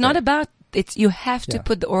right. out It's not there. about it. You have to Yeah.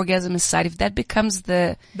 put the orgasm aside. If that becomes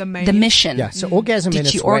the main. mission. yeah, so orgasm in Did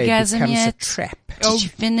its you way orgasm becomes yet? a trap. Did you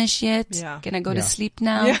finish yet? Yeah. Can I go to Yeah. sleep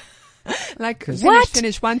now? Yeah. Like, What?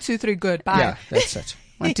 finish, 1, 2, 3, good, bye. Yeah, that's it.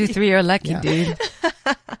 1, 2, 3, you're lucky, Yeah. dude.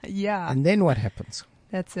 Yeah, And then what happens?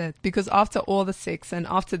 that's it. Because after all the sex and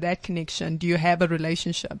after that connection, do you have a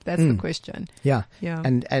relationship? That's the question. Yeah. Yeah.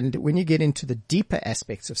 And when you get into the deeper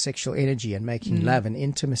aspects of sexual energy and making love and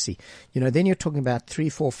intimacy, then you're talking about 3,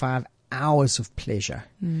 4, 5 hours of pleasure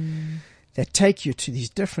that take you to these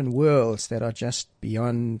different worlds that are just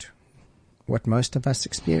beyond what most of us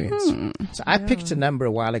experience. So I picked a number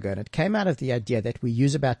a while ago, and it came out of the idea that we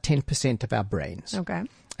use about 10% of our brains. Okay.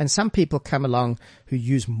 And some people come along who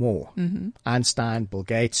use more. Einstein, Bill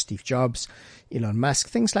Gates, Steve Jobs, Elon Musk,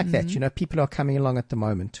 things like that. People are coming along at the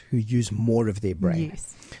moment who use more of their brain.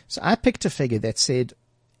 Yes. So I picked a figure that said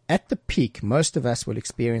at the peak, most of us will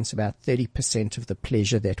experience about 30% of the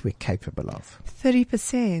pleasure that we're capable of,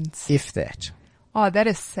 30%. if that. Oh, that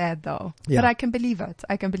is sad though. Yeah. But I can believe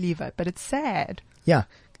it. But it's sad. Yeah.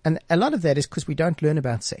 And a lot of that is because we don't learn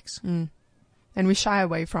about sex. And we shy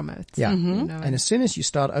away from it. Yeah. You know, And as soon as you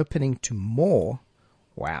start opening to more,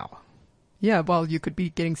 wow. yeah, well, you could be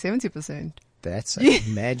getting 70%. That's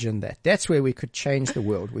imagine that. That's where we could change the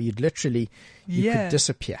world, where you'd literally you Yeah. could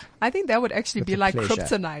disappear. I think that would actually With be the like pleasure.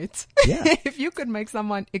 kryptonite. Yeah. If you could make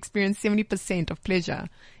someone experience 70% of pleasure,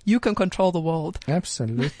 you can control the world.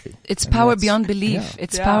 Absolutely. It's And power that's- beyond belief. yeah.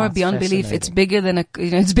 It's Yeah. power It's beyond belief. It's fascinating. bigger than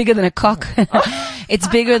it's bigger than a cock. It's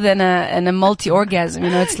bigger than a multi-orgasm.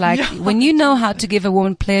 It's like when you know how to give a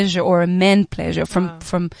woman pleasure or a man pleasure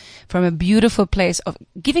from a beautiful place of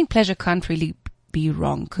giving pleasure can't really be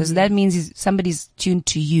wrong, because that means somebody's tuned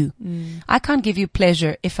to you. I can't give you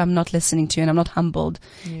pleasure if I'm not listening to you and I'm not humbled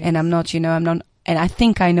and I'm not, and I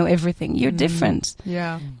think I know everything. You're different.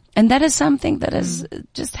 Yeah. And that is something that is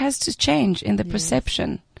just has to change in the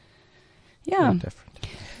perception. Yeah. Very different.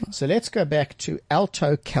 So let's go back to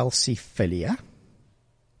altocalciphilia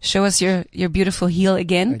Show us your beautiful heel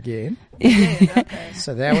again. again.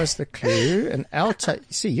 So that was the clue. And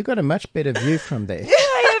see, you got a much better view from there.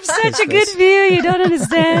 I have such a good view. You don't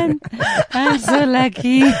understand. I'm so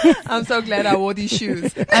lucky. I'm so glad I wore these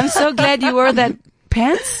shoes. I'm so glad you wore that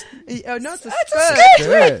pants. Oh, no, it's a skirt.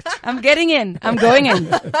 Good. I'm getting in. I'm going in.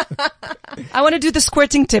 I want to do the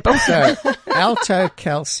squirting tip. Oh, So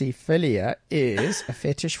altocalciphilia is a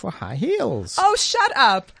fetish for high heels. Oh, shut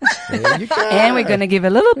up. There you go. and we're going to give a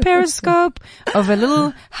little periscope of a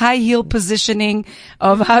little high heel positioning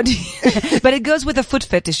of how do you, but it goes with a foot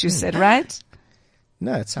fetish, you said, right?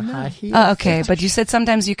 No, it's a high heel. Oh, okay. fetish. But you said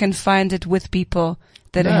sometimes you can find it with people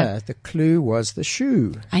that have. No, the clue was the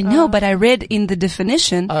shoe. I know, but I read in the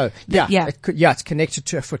definition. Oh, yeah. yeah. It's connected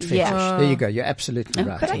to a foot fetish. Yeah. There you go. You're absolutely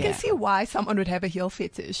right. But I Yeah. can see why someone would have a heel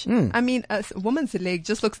fetish. I mean, a woman's leg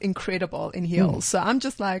just looks incredible in heels. So I'm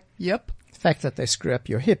just like, yep. The fact that they screw up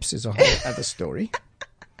your hips is a whole other story.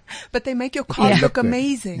 But they make your calves look good.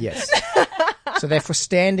 amazing. Yes. So they're for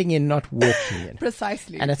standing in, not walking in.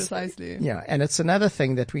 Precisely. And it's, precisely. Yeah, and it's another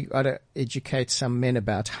thing that we got to educate some men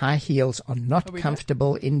about. High heels are not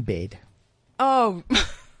comfortable in bed. Oh,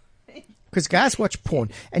 Because guys watch porn.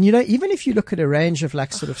 And even if you look at a range of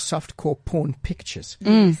like sort of softcore porn pictures,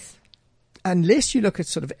 unless you look at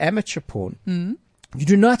sort of amateur porn, you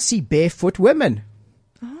do not see barefoot women.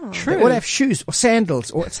 True. They all have shoes or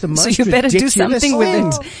sandals, or it's the most So you better do ridiculous something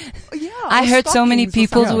with thing. it. yeah. I heard so many stockings or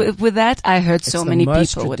people something. with that. I heard so It's the many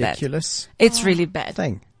most people with that. ridiculous It's really bad.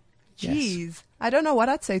 thing. Yes. Jeez. I don't know what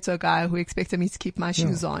I'd say to a guy who expected me to keep my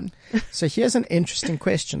shoes on. So here's an interesting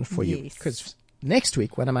question for you, Yes. because next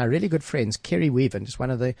week, one of my really good friends, Kerry Weaver, is one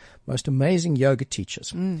of the most amazing yoga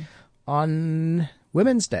teachers. On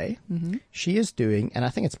Women's Day, she is doing, and I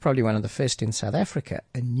think it's probably one of the first in South Africa,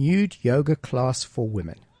 a nude yoga class for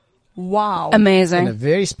women Wow. in a Amazing.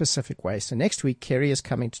 very specific way. So next week, Kerry is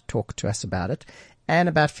coming to talk to us about it and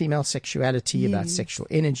about female sexuality, about sexual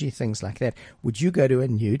energy, things like that. Would you go to a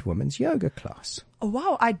nude women's yoga class?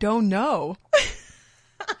 Wow, I don't know.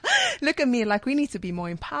 Look at me, like we need to be more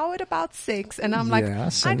empowered about sex. And I'm like, Yeah,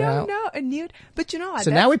 so I don't now- know, a nude. But you know what?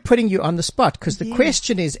 So now we're putting you on the spot, because the Yes.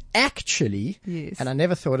 question is actually, Yes. and I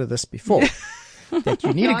never thought of this before, that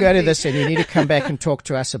you need to go to this and you need to come back and talk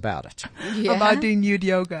to us about it. about doing nude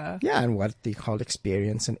yoga. Yeah, and what the whole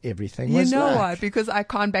experience and everything You was know like. what? Because I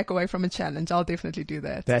can't back away from a challenge. I'll definitely do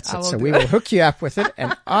that. That's I it. will So do we it. will hook you up with it,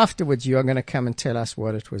 and afterwards you are going to come and tell us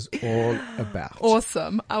what it was all about.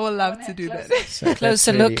 Awesome. I will love to do that. So that's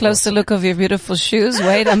Closer really look, closer awesome. look of your beautiful shoes.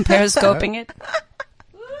 Wait, I'm periscoping it.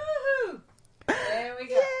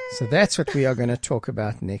 So that's what we are going to talk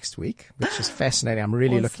about next week, which is fascinating. I'm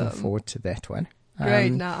really looking Awesome. forward to that one.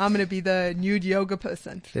 Great. Now I'm going to be the nude yoga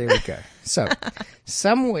person. There we go. So,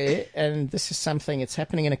 somewhere, and this is something, it's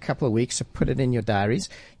happening in a couple of weeks, so put it in your diaries.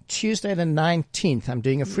 Tuesday the 19th, I'm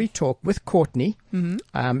doing a free talk with Courtney,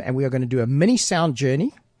 and we are going to do a mini sound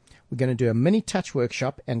journey. We're going to do a mini touch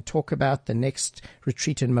workshop and talk about the next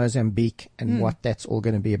retreat in Mozambique and what that's all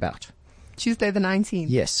going to be about. Tuesday the 19th.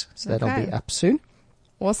 Yes, so that'll Okay. be up soon,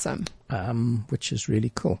 Awesome. which is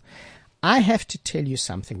really cool. I have to tell you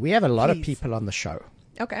something. We have a lot of Please. people on the show.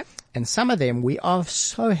 Okay. And some of them, we are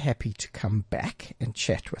so happy to come back and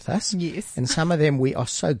chat with us. Yes. And some of them, we are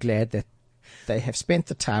so glad that they have spent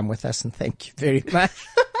the time with us, and thank you very much.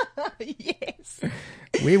 Yes.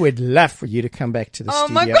 We would love for you to come back to the Oh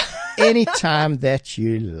my studio anytime that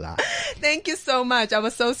you like. Thank you so much. I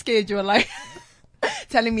was so scared. You were like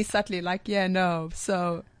telling me subtly, like, yeah, no.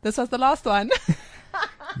 So this was the last one.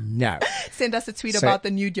 No. Send us a tweet So- about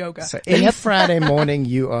the nude yoga. So any Friday morning,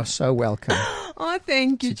 you are so welcome. Oh,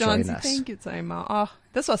 thank you, to join Johnson. us. Thank you, Taima. Oh,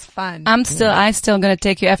 this was fun. I still gonna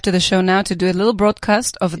take you after the show now to do a little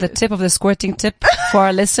broadcast of the tip of the squirting tip for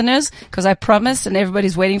our listeners, because I promised and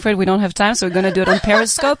everybody's waiting for it. We don't have time, so we're gonna do it on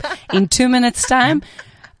Periscope in 2 minutes time.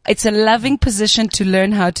 It's a loving position to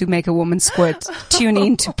learn how to make a woman squirt. Tune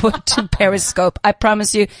in to Periscope. I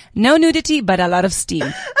promise you, no nudity, but a lot of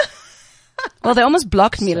steam. Well, they almost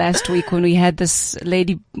blocked me last week when we had this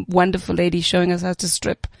wonderful lady showing us how to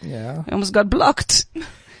strip. Yeah. I almost got blocked.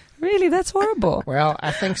 Really, that's horrible. Well,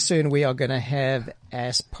 I think soon we are going to have,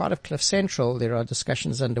 as part of Cliff Central, there are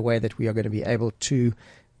discussions underway that we are going to be able to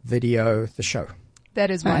video the show. that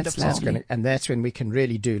is That's wonderful. lovely. And that's when we can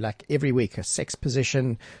really do, like every week, a sex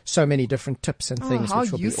position, so many different tips and things, how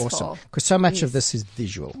which will useful. be awesome. Because so much of Yes. this is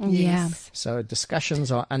visual. Yeah. So discussions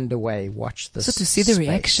are underway. Watch this. So to see the space.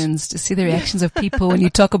 reactions of people when you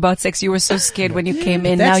talk about sex, you were so scared when you came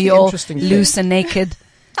in. That's Now the you're all interesting thing. loose and naked.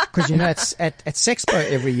 Because, you know, it's at Sexpo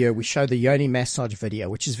every year, we show the yoni massage video,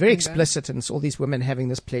 which is very explicit, and it's all these women having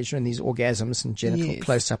this pleasure and these orgasms and genital Yes.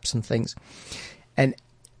 close-ups and things. And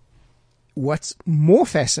what's more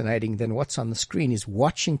fascinating than what's on the screen is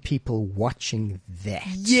watching people watching that.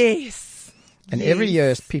 Yes. And every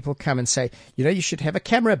year people come and say, you know, you should have a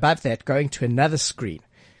camera above that going to another screen.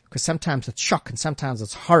 Because sometimes it's shock and sometimes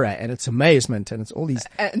it's horror and it's amazement and it's all these.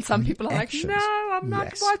 And some people are Actions. like, no, I'm not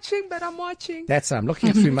Yes. watching, but I'm watching. That's I'm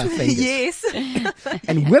looking through my fingers. Yes.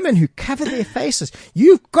 And women who cover their faces.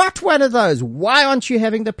 You've got one of those. Why aren't you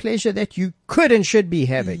having the pleasure that you could and should be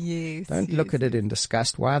having? Yes, Don't look yes. at it in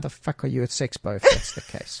disgust. Why the fuck are you at Sexpo if that's the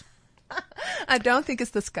case? I don't think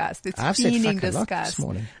it's disgust. It's I've said feeling fuck a lot this disgust.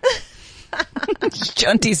 morning.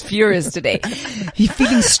 Jonty's furious today. He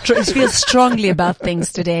feels strongly about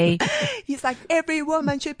things today. He's like, every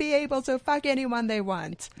woman should be able to fuck anyone they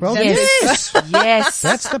want. Well, Yes. yes. Yes.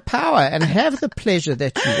 That's the power, and have the pleasure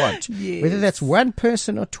that you want. Yes. Whether that's one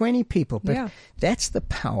person or 20 people, but Yeah. that's the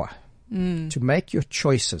power to make your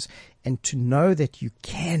choices and to know that you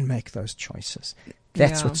can make those choices.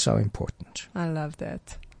 That's Yeah. what's so important. I love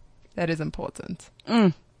that. That is important.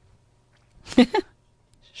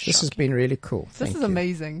 This has been really cool. This Thank is you.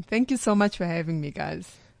 amazing. Thank you so much for having me, guys.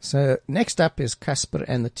 So next up is Casper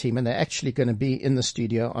and the team, and they're actually going to be in the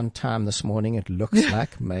studio on time this morning. It looks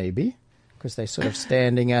like, maybe, because they're sort of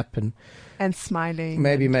standing up and And smiling.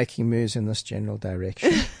 maybe making moves in this general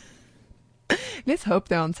direction. Let's hope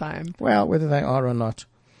they're on time. Well, whether they are or not,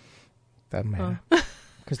 doesn't matter.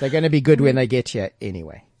 Because they're going to be good when they get here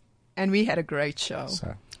anyway. And we had a great show.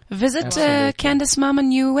 So, Visit Absolutely. Candace Mama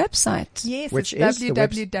new website. Yes, Which it's is the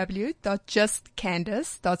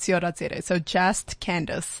www.justcandace.co.za. So Just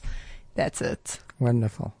Candace. That's it.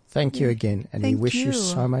 wonderful. Thank you again. And we Thank wish you you.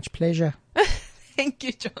 so much pleasure. Thank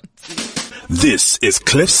you, John. This is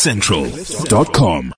CliffCentral.com.